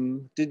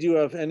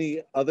have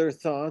any other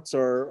thoughts,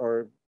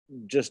 or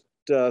just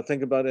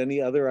think about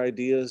any other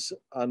ideas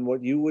on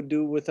what you would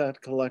do with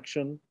that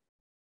collection?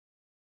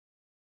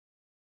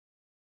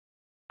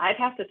 I'd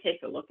have to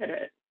take a look at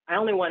it. I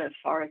only went as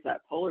far as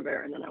that polar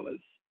bear, and then I was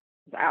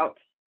out.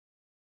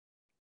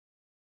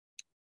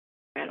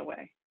 Ran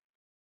away.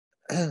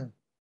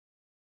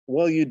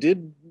 Well, you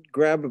did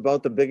grab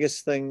about the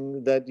biggest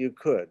thing that you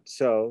could,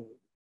 so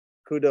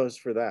kudos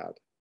for that.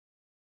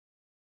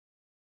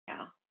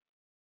 Yeah.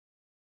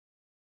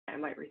 I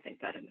might rethink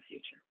that in the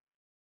future.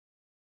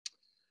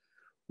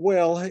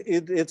 Well,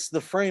 it's the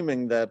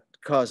framing that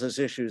causes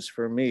issues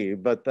for me,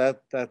 but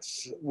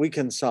we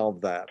can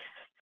solve that.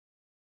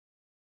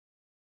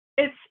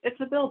 It's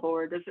a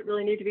billboard. Does it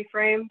really need to be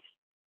framed?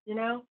 You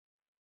know?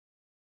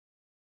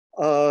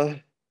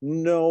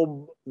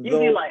 No.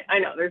 UV light. I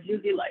know there's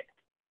UV light.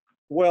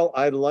 Well,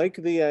 I like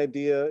the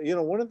idea.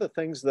 One of the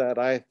things that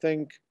I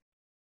think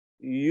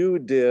you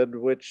did,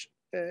 which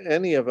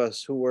any of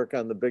us who work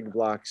on the big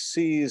block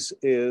sees,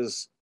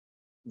 is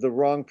the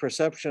wrong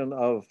perception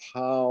of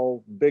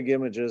how big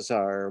images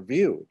are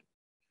viewed.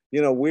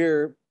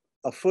 We're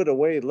a foot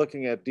away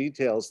looking at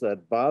details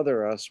that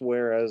bother us,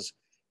 whereas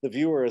the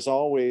viewer is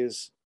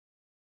always,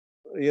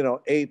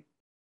 8,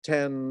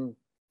 10,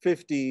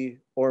 50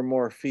 or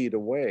more feet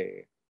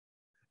away.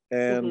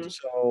 And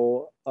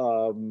so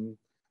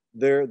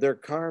they're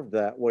carved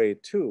that way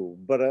too.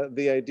 But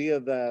the idea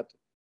that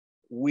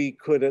we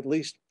could at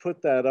least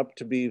put that up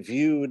to be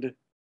viewed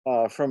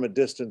from a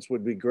distance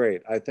would be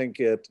great. I think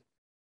it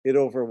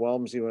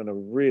overwhelms you in a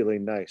really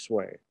nice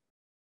way.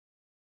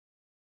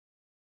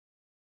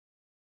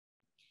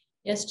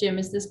 Yes, Jim,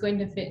 is this going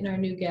to fit in our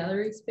new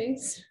gallery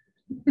space?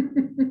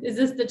 Is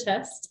this the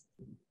test?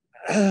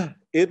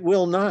 It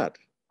will not.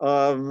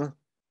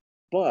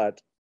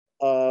 But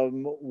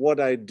what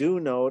I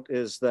do note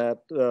is that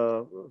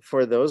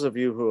for those of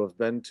you who have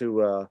been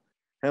to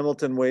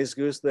Hamilton Ways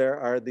Goose, there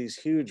are these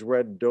huge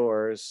red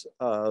doors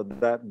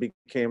that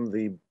became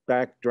the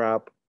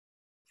backdrop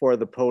for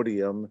the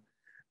podium.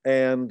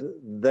 And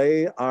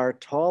they are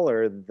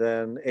taller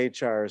than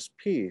HR's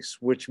piece,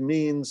 which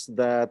means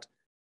that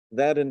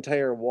that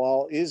entire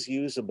wall is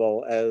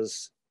usable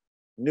as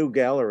new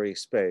gallery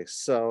space.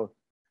 So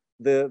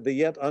the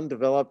yet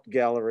undeveloped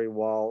gallery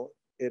wall,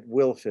 it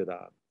will fit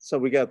on. So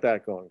we got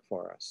that going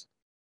for us.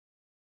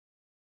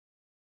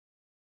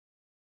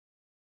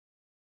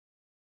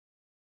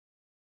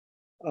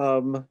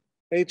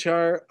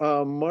 HR,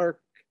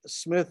 Mark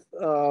Smith,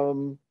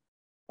 sort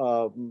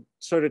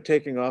of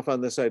taking off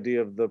on this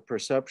idea of the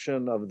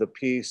perception of the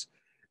piece,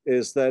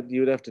 is that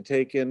you'd have to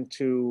take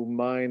into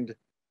mind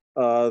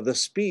the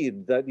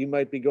speed that you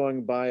might be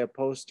going by a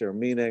poster,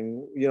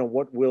 meaning,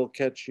 what will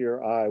catch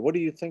your eye. What do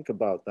you think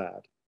about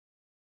that?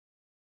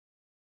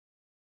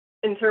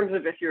 In terms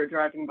of if you're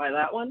driving by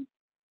that one?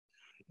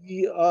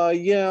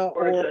 Yeah,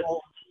 or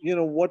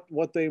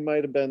what they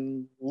might have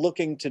been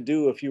looking to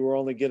do if you were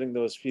only getting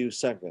those few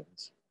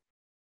seconds.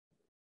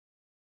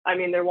 I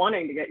mean, they're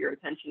wanting to get your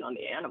attention on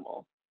the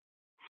animal,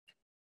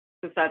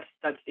 because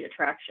that's the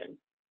attraction.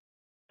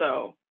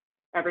 So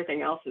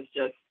everything else is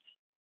just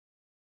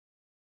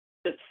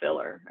just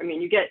filler. I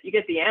mean, you get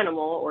the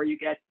animal, or you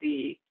get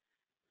the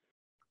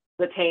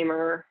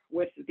tamer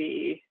with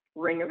the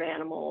ring of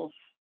animals,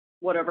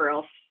 whatever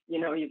else, you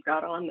know, you've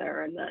got on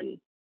there. And then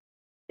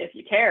if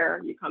you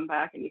care, you come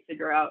back and you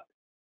figure out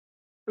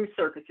whose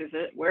circus is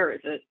it, where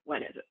is it,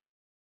 when is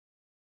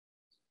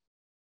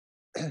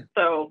it.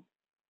 So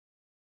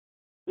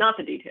not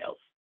the details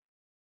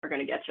are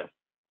going to get you.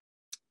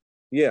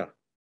 Yeah,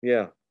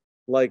 yeah.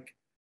 Like,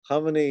 how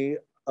many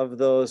of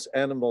those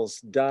animals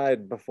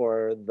died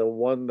before the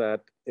one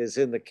that is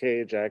in the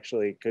cage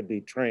actually could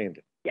be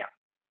trained? Yeah.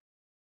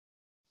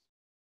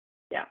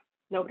 Yeah,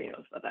 nobody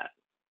knows about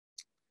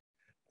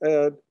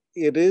that.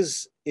 It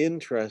is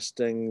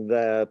interesting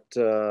that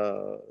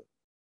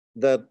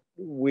that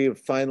we've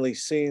finally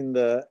seen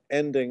the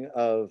ending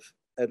of,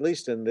 at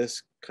least in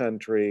this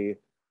country,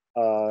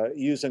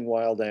 using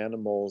wild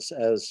animals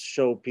as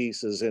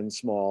showpieces in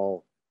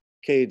small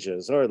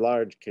cages or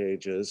large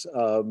cages.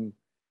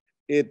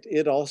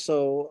 It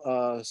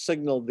also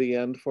signaled the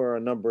end for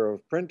a number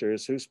of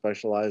printers who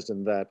specialized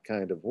in that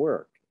kind of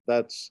work.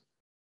 That's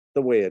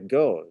the way it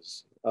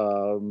goes.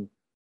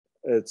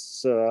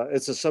 It's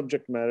a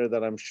subject matter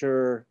that I'm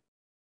sure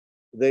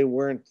they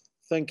weren't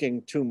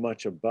thinking too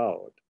much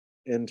about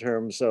in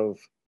terms of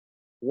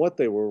what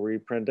they were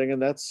reprinting,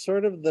 and that's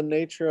sort of the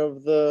nature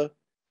of the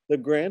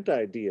grant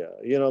idea.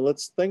 You know,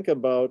 let's think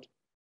about,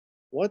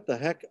 what the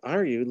heck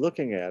are you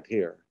looking at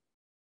here?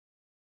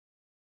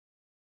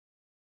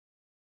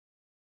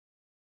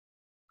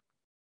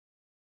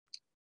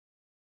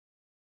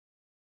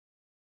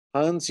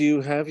 Hans,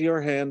 you have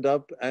your hand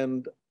up,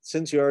 and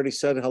since you already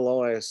said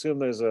hello, I assume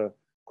there's a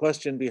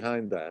question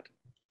behind that.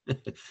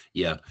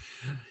 Yeah,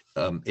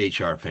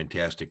 HR,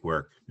 fantastic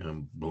work.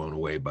 I'm blown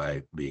away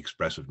by the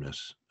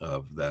expressiveness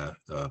of the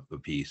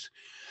piece.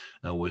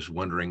 I was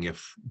wondering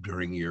if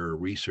during your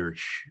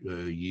research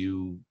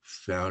you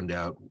found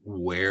out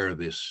where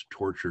this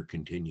torture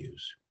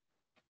continues.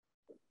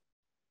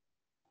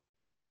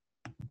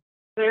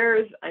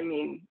 There's, I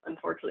mean,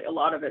 unfortunately, a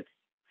lot of it's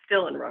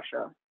still in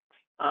Russia.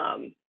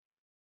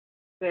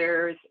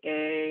 There's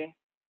a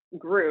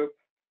group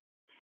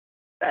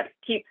that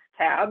keeps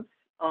tabs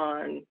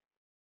on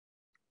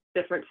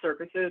different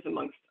circuses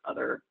amongst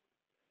other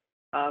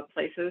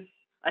places.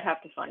 I'd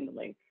have to find the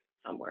link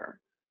somewhere,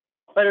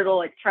 but it'll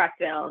like track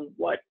down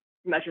what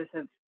measures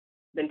have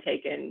been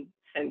taken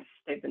since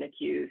they've been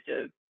accused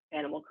of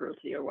animal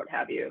cruelty or what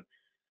have you,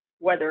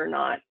 whether or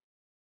not,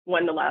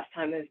 when the last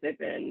time is they've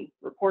been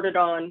reported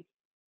on,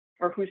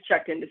 or who's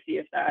checked in to see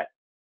if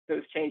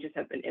those changes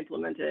have been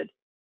implemented.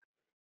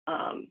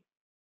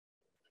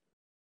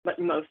 But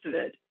most of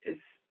it is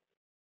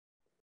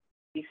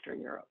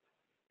Eastern Europe.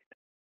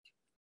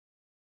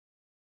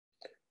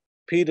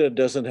 PETA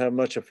doesn't have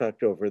much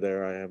effect over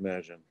there, I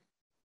imagine.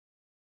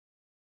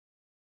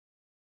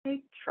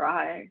 They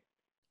try.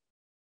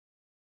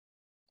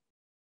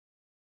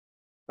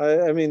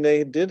 I mean,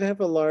 they did have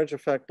a large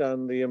effect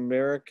on the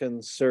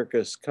American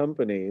circus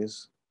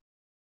companies.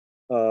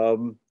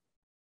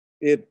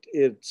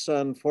 It's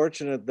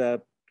unfortunate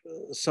that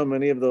so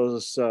many of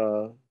those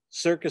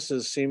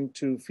circuses seem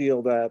to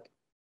feel that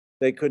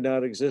they could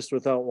not exist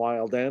without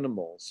wild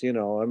animals. You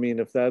know, I mean,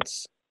 if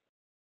that's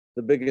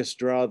the biggest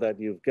draw that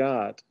you've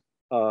got,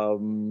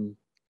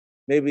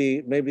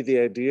 maybe the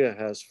idea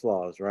has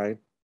flaws, right?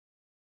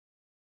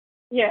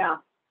 Yeah.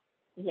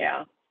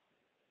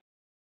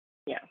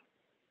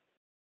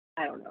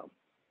 I don't know.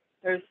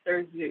 There's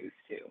zoos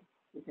too.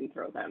 You can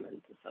throw them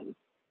into some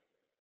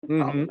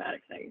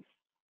problematic things.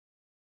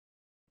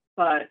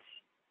 But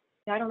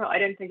I don't know. I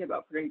didn't think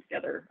about putting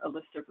together a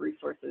list of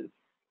resources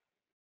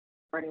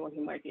for anyone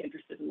who might be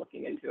interested in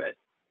looking into it.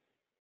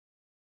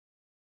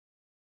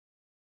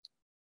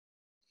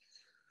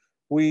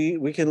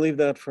 We can leave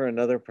that for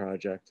another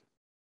project.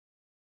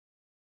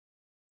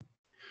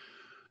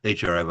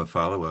 HR, I have a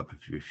follow-up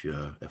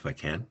if I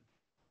can.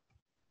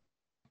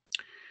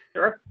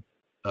 Sure.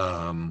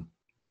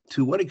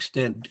 To what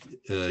extent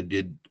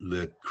did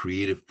the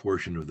creative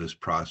portion of this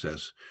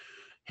process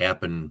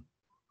happen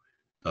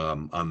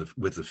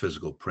with the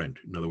physical print?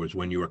 In other words,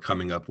 when you were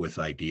coming up with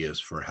ideas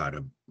for how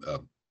to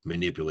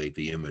manipulate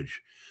the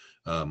image,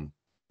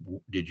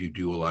 did you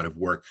do a lot of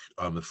work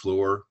on the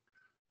floor,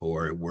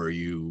 or were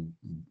you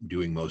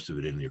doing most of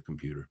it in your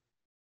computer?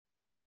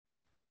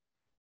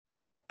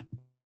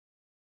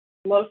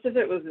 Most of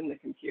it was in the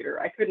computer.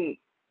 I couldn't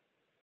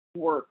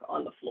work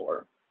on the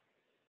floor.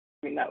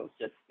 I mean, that was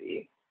just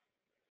the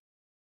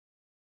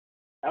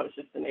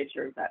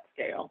nature of that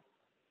scale.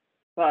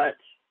 But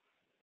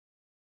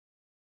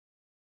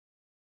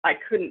I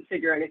couldn't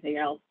figure anything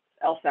else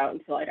out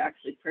until I'd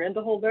actually printed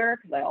the whole bear,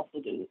 because I also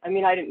didn't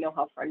know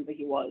how friendly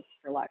he was,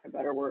 for lack of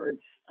better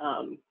words.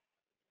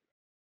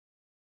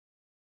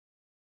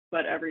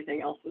 But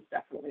everything else was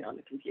definitely on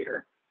the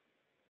computer.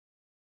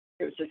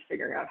 It was just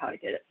figuring out how to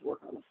get it to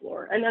work on the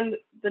floor. And then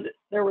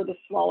there were the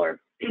smaller,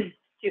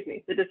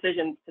 the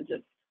decisions to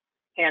just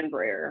hand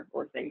braille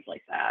or things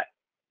like that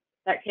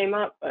came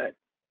up, but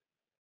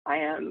I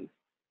am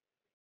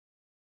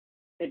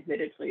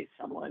admittedly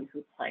someone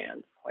who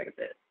plans quite a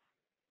bit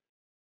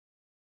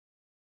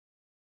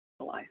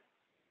lie.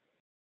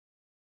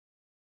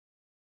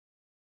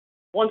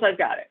 Once I've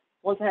got it,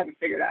 once I have it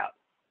figured out.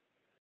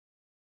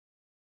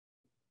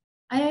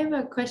 I have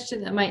a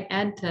question that might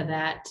add to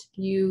that.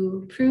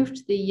 You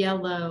proofed the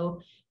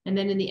yellow, and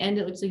then in the end,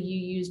 it looks like you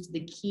used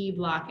the key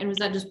block. And was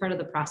that just part of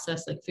the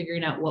process, like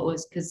figuring out what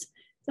was, because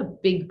it's a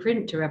big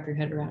print to wrap your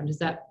head around. Is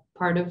that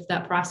part of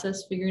that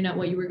process, figuring out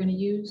what you were going to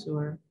use,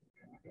 or?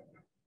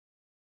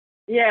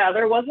 Yeah,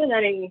 there wasn't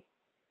any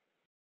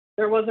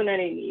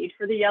need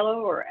for the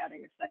yellow or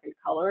adding a second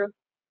color,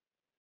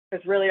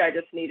 because really I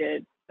just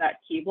needed that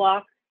key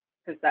block,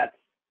 because that's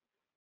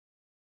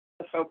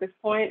the focus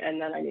point, and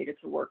then I needed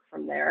to work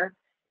from there.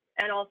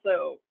 And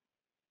also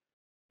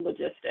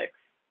logistics.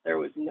 There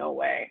was no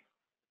way,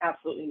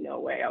 absolutely no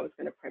way I was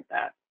going to print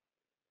that.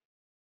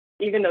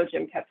 Even though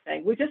Jim kept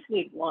saying, we just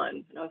need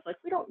one. And I was like,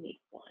 we don't need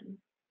one.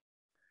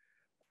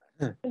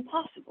 It's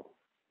impossible.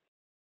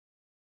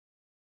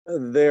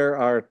 There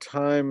are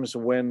times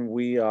when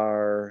we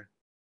are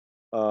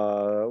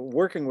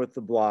working with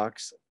the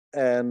blocks,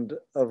 and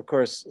of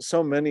course,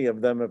 so many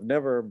of them have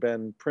never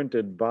been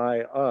printed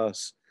by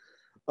us,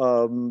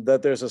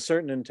 that there's a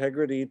certain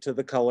integrity to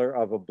the color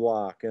of a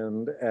block.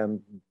 And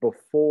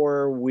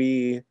before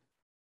we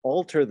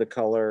alter the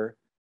color,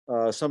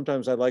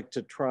 sometimes I like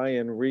to try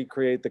and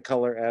recreate the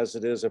color as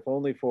it is, if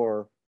only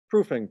for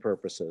proofing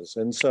purposes.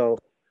 And so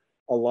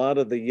a lot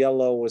of the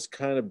yellow was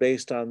kind of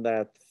based on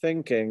that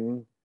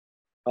thinking,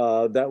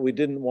 that we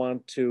didn't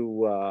want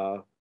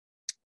to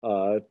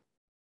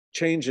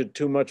change it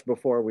too much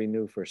before we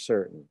knew for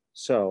certain.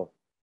 So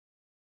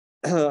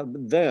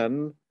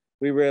then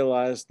we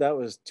realized that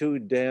was too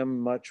damn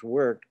much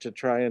work to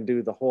try and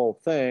do the whole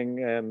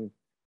thing, and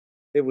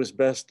it was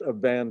best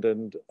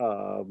abandoned,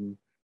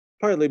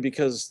 partly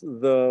because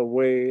the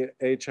way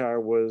HR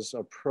was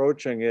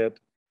approaching it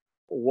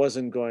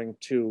wasn't going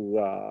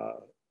to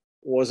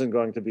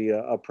be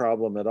a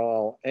problem at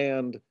all,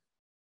 and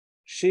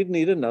she'd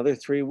need another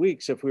 3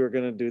 weeks if we were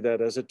going to do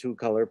that as a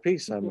 2-color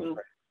piece, I'm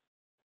afraid.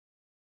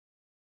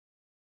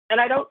 And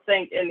I don't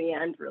think in the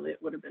end, really,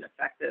 it would have been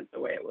effective the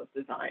way it was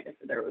designed if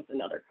there was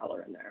another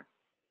color in there.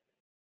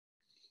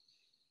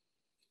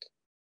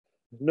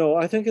 No,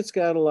 I think it's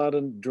got a lot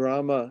of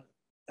drama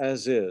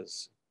as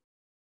is.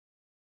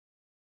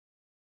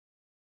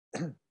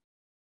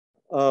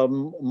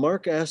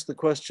 Mark asked the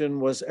question,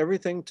 was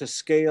everything to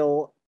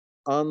scale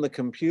on the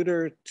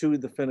computer to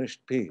the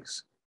finished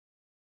piece?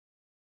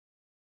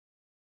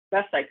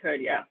 Best I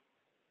could, yeah.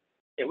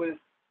 It was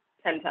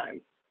 10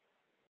 times.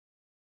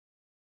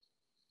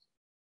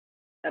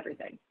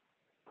 Everything,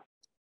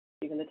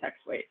 even the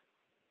text weight,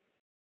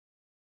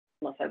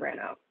 unless I ran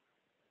out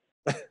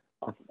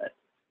off of it.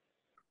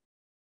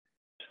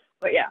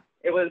 But yeah,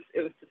 it was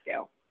to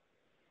scale.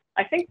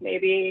 I think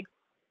maybe,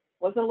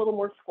 was it a little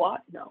more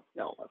squat? No,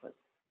 it wasn't.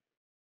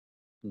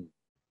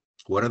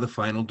 What are the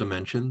final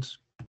dimensions?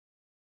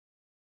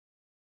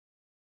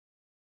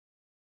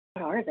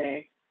 What are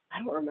they? I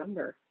don't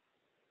remember.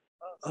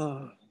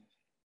 I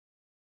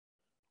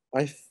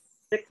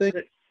think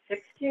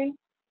 16?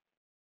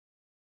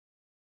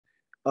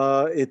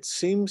 It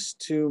seems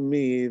to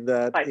me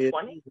that by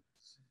 20?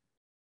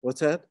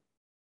 What's that?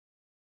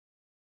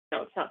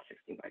 No, it's not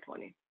 16 by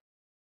 20.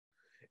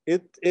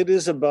 It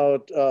is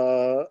about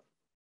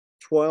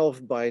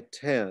 12 by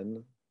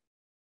 10.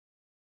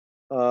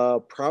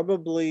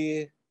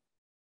 Probably,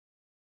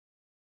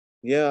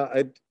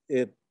 yeah.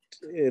 It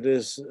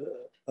is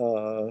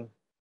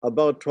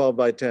about 12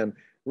 by 10.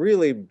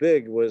 Really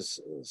big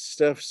was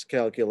Steph's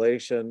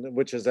calculation,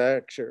 which is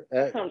actually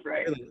sounds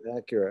right. really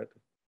accurate.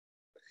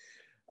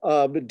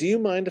 But do you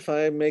mind if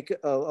I make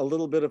a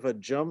little bit of a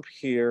jump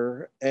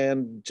here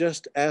and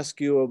just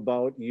ask you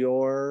about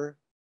your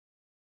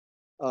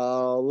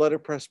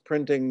letterpress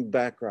printing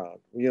background?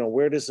 You know,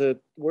 where does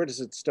it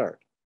start?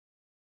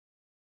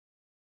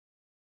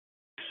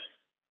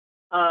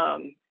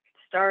 It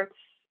starts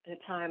at a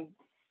time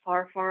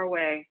far, far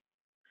away.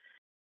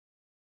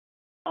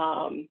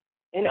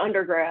 In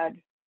undergrad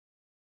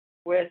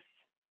with,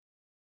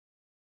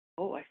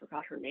 oh, I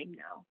forgot her name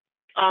now.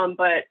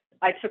 But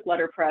I took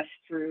letterpress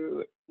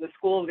through the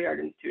School of the Art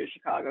Institute of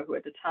Chicago, who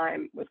at the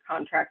time was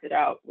contracted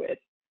out with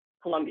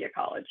Columbia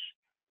College.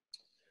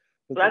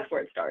 So that's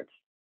where it starts.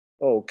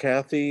 Oh,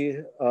 Kathy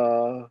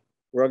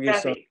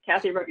Ruggie.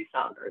 Kathy Ruggie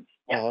Saunders.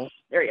 Yes,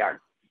 there you are.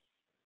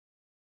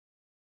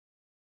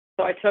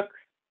 So I took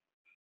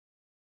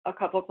a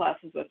couple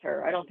classes with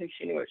her. I don't think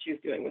she knew what she was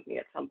doing with me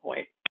at some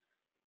point.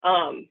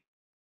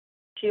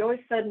 She always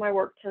said my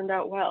work turned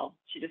out well.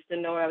 She just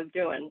didn't know what I was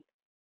doing.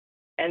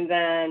 And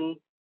then,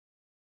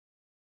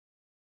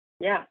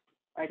 yeah,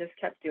 I just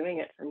kept doing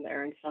it from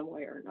there in some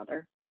way or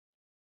another.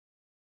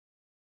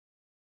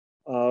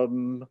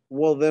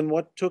 Well, then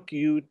what took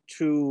you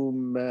to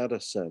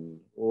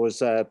Madison? Was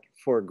that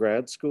for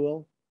grad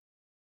school?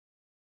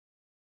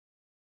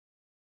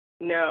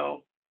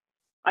 No,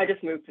 I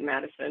just moved to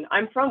Madison.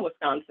 I'm from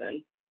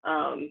Wisconsin.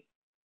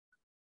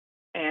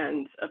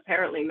 And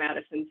apparently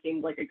Madison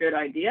seemed like a good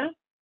idea.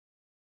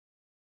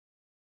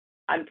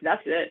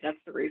 That's it. That's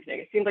the reasoning.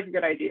 It seemed like a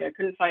good idea. I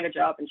couldn't find a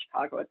job in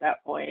Chicago at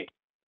that point.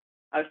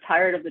 I was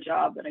tired of the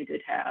job that I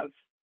did have,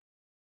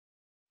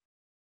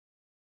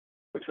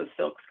 which was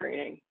silk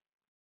screening.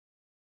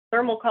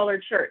 Thermal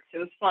colored shirts. It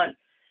was fun.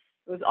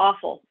 It was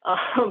awful.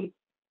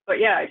 But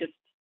yeah, I just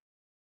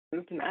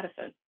moved to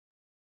Madison.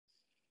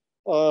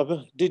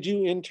 Did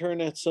you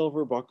intern at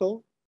Silver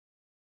Buckle?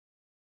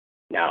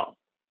 No.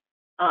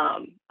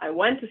 I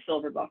went to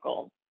Silver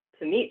Buckle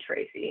to meet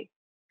Tracy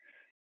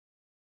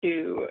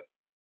to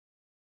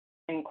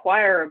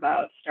inquire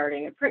about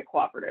starting a print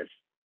cooperative.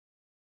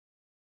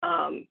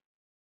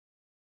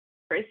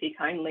 Tracy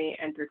kindly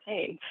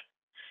entertained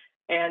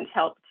and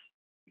helped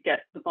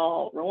get the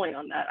ball rolling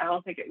on that. I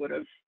don't think it would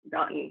have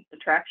gotten the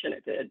traction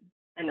it did,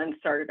 and then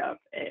started up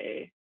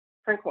a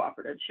print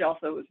cooperative. She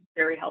also was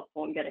very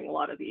helpful in getting a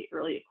lot of the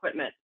early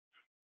equipment.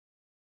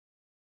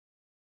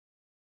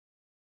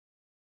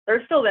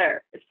 They're still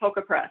there. It's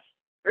Polka Press.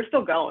 They're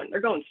still going.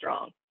 They're going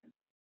strong.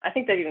 I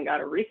think they've even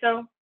got a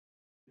reso.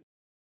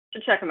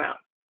 Should check them out.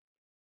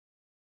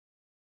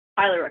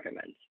 Highly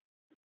recommend.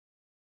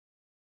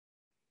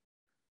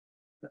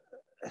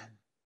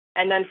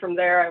 And then from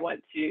there, I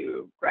went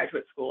to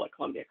graduate school at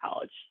Columbia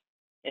College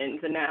in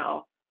the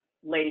now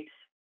late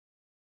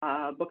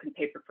book and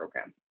paper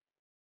program.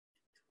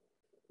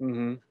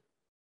 Mm-hmm.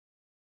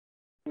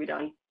 Are we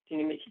done? Do you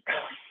need me to keep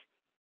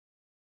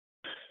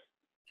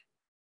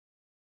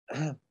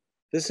going?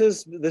 This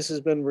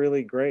has been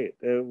really great.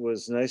 It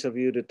was nice of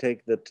you to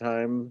take the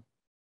time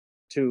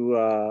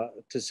to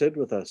sit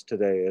with us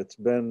today. It's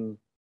been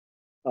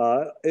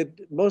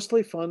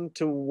mostly fun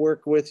to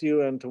work with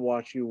you and to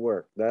watch you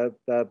work.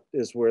 That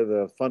is where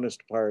the funnest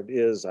part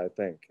is, I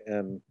think.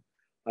 And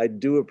I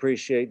do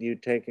appreciate you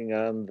taking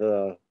on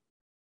the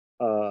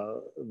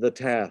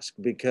task,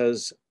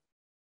 because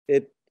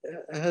it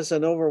has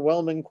an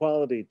overwhelming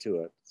quality to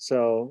it.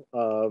 So,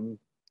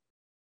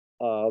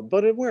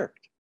 but it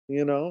worked,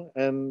 you know,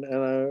 and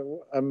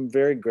I'm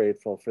very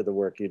grateful for the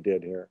work you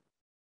did here.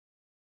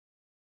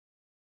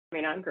 I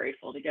mean, I'm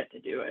grateful to get to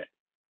do it.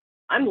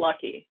 I'm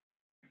lucky.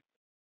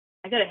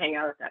 I get to hang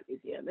out at that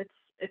museum.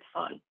 It's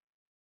fun.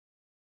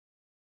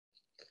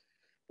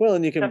 Well,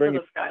 and you can bring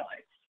the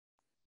skylights.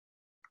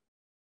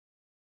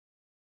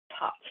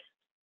 Hot.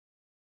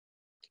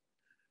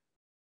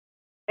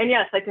 And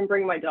yes, I can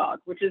bring my dog,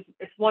 which is,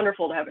 it's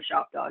wonderful to have a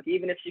shop dog,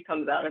 even if she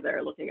comes out of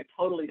there looking a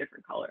totally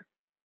different color.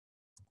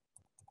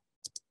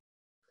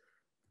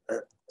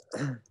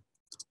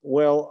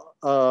 Well,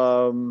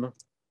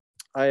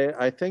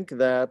 I think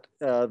that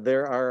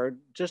there are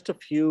just a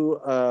few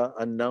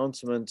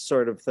announcements,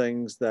 sort of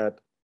things that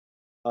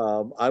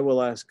I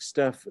will ask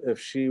Steph if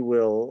she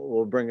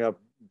will bring up,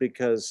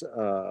 because,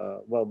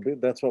 well,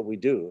 that's what we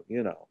do,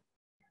 you know.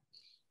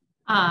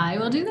 I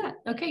will do that.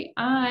 Okay,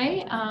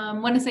 I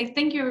want to say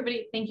thank you,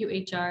 everybody. Thank you,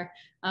 HR.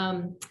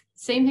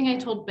 Same thing I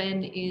told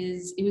Ben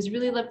is it was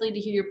really lovely to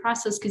hear your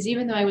process, because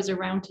even though I was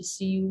around to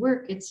see you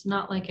work, it's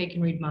not like I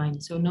can read mine.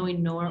 So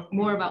knowing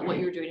more about what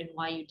you're doing and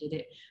why you did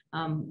it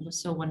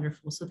was so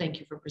wonderful. So thank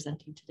you for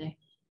presenting today.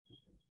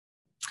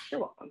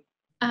 You're welcome.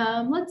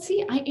 Let's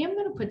see, I am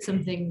going to put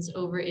some things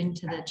over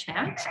into the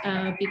chat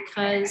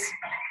because,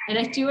 and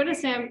I do want to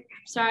say, I'm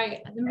sorry,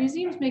 the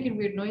museum's making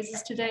weird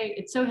noises today.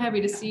 It's so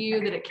happy to see you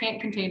that it can't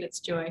contain its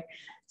joy.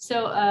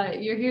 So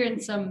you're hearing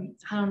some,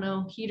 I don't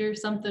know, heat or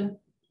something.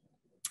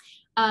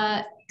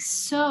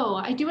 So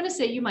I do want to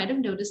say, you might have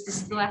noticed this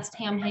is the last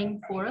ham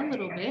hang for a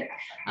little bit.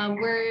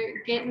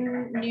 We're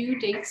getting new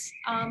dates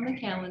on the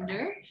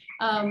calendar.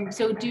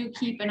 So do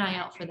keep an eye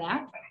out for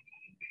that.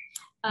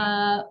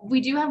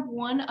 We do have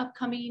one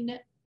upcoming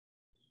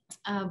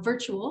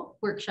virtual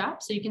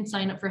workshop, so you can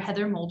sign up for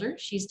Heather Mulder.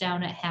 She's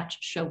down at Hatch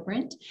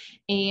Showprint,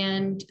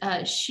 and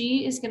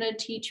she is going to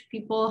teach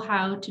people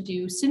how to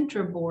do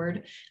Sintra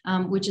board,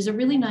 which is a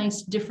really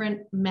nice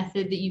different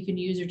method that you can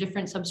use, or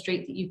different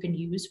substrate that you can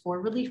use for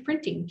relief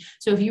printing.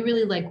 So if you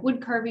really like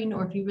wood carving,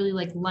 or if you really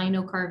like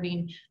lino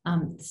carving,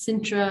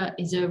 Sintra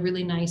is a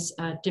really nice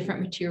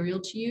different material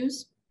to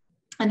use.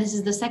 And this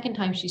is the second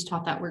time she's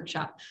taught that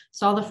workshop.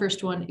 Saw the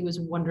first one, it was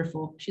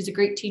wonderful. She's a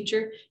great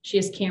teacher. She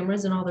has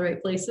cameras in all the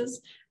right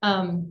places.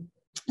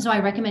 So I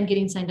recommend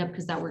getting signed up,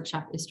 because that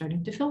workshop is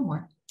starting to fill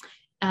more.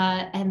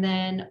 And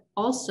then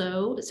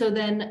also,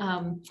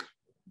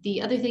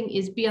 the other thing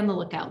is be on the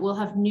lookout. We'll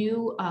have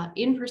new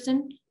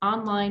in-person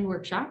online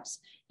workshops,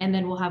 and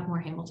then we'll have more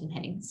Hamilton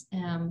hangs.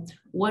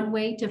 One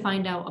way to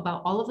find out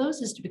about all of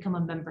those is to become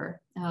a member.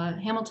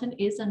 Hamilton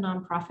is a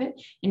nonprofit,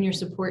 and your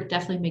support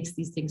definitely makes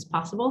these things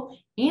possible.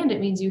 And it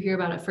means you hear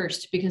about it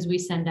first, because we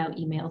send out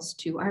emails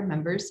to our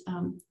members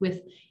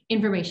with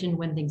information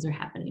when things are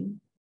happening.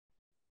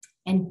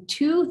 And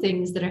two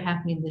things that are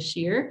happening this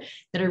year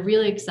that are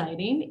really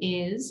exciting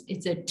is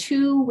it's a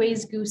 2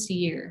 Ways Goose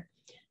year.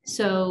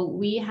 So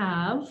we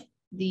have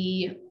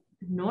the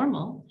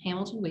normal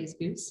Hamilton Ways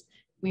Goose.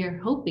 We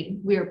are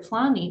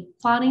planning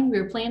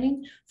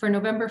for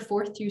November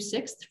 4th through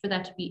 6th for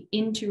that to be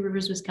in Two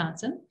Rivers,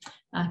 Wisconsin.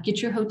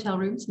 Get your hotel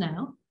rooms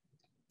now.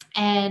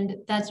 And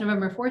that's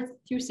November 4th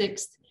through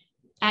 6th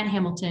at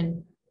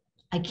Hamilton.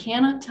 I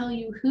cannot tell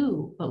you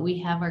who, but we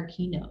have our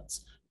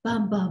keynotes.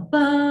 Bum, bum,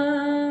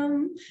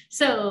 bum.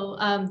 So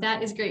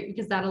that is great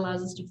because that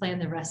allows us to plan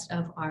the rest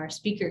of our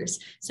speakers.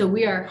 So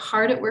we are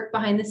hard at work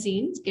behind the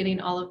scenes,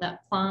 getting all of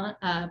that plan,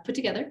 put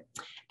together.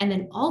 And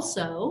then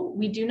also,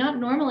 we do not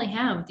normally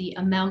have the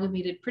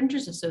Amalgamated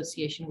Printers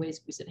Association Ways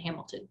Goose at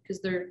Hamilton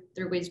because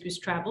their Ways Goose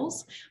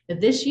travels. But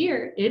this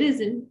year, it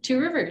is in Two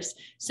Rivers.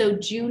 So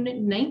June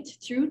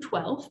 9th through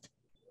 12th,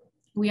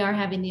 we are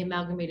having the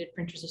Amalgamated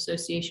Printers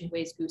Association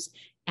Ways Goose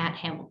at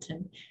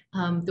Hamilton.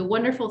 The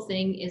wonderful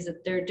thing is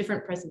that there are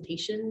different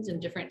presentations and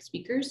different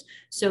speakers.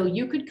 So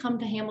you could come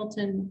to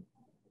Hamilton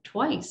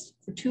twice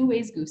for 2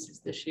 Ways Gooses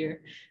this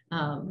year.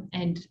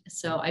 And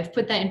so I've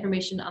put that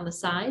information on the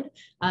side.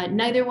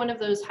 Neither one of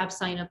those have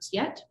signups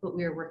yet, but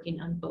we are working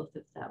on both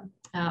of them.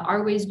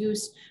 Our Ways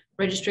Goose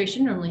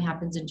registration normally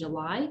happens in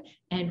July,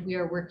 and we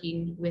are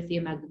working with the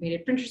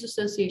Amalgamated Printers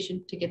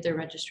Association to get their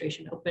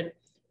registration open.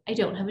 I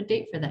don't have a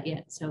date for that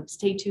yet, so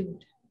stay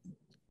tuned.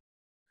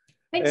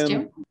 Thanks,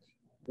 Jim.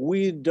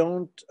 We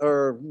don't,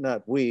 or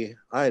not we,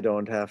 I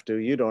don't have to,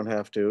 you don't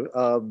have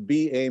to,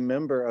 be a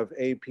member of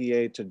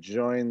APA to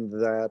join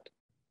that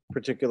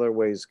particular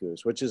Ways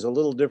Goose, which is a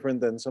little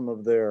different than some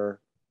of their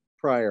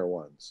prior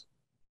ones.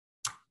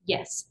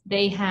 Yes,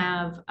 they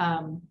have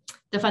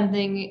the fun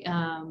thing,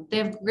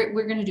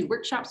 we're going to do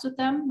workshops with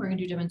them. We're going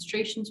to do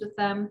demonstrations with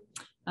them.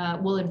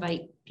 We'll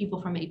invite people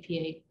from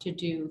APA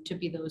to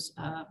be those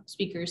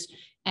speakers.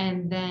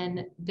 And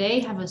then they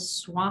have a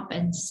swap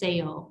and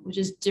sale, which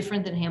is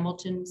different than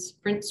Hamilton's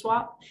print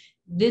swap.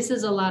 This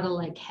is a lot of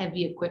like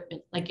heavy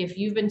equipment. Like if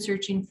you've been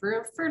searching for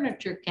a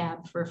furniture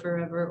cab for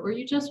forever, or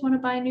you just want to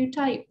buy a new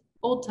type,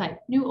 old type,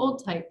 new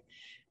old type,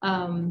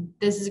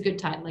 this is a good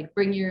time. Like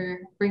bring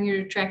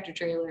your tractor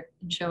trailer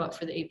and show up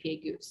for the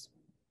APA Goose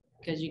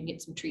because you can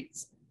get some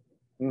treats.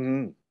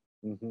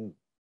 Mm-hmm. Mm-hmm.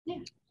 Yeah.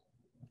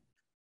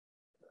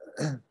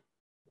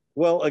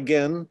 Well,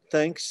 again,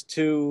 thanks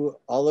to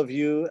all of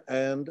you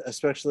and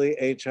especially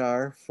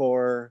HR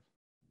for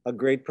a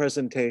great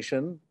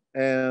presentation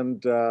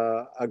and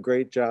a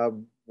great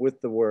job with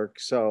the work.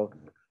 So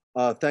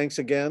thanks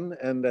again.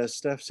 And as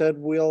Steph said,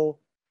 we'll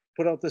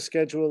put out the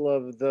schedule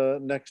of the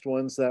next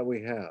ones that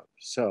we have.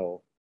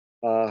 So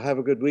have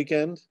a good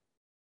weekend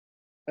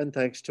and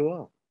thanks to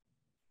all.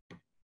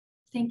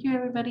 Thank you,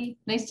 everybody.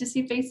 Nice to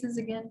see faces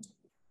again.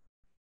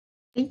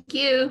 Thank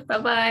you.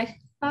 Bye-bye.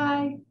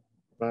 Bye.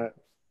 Bye.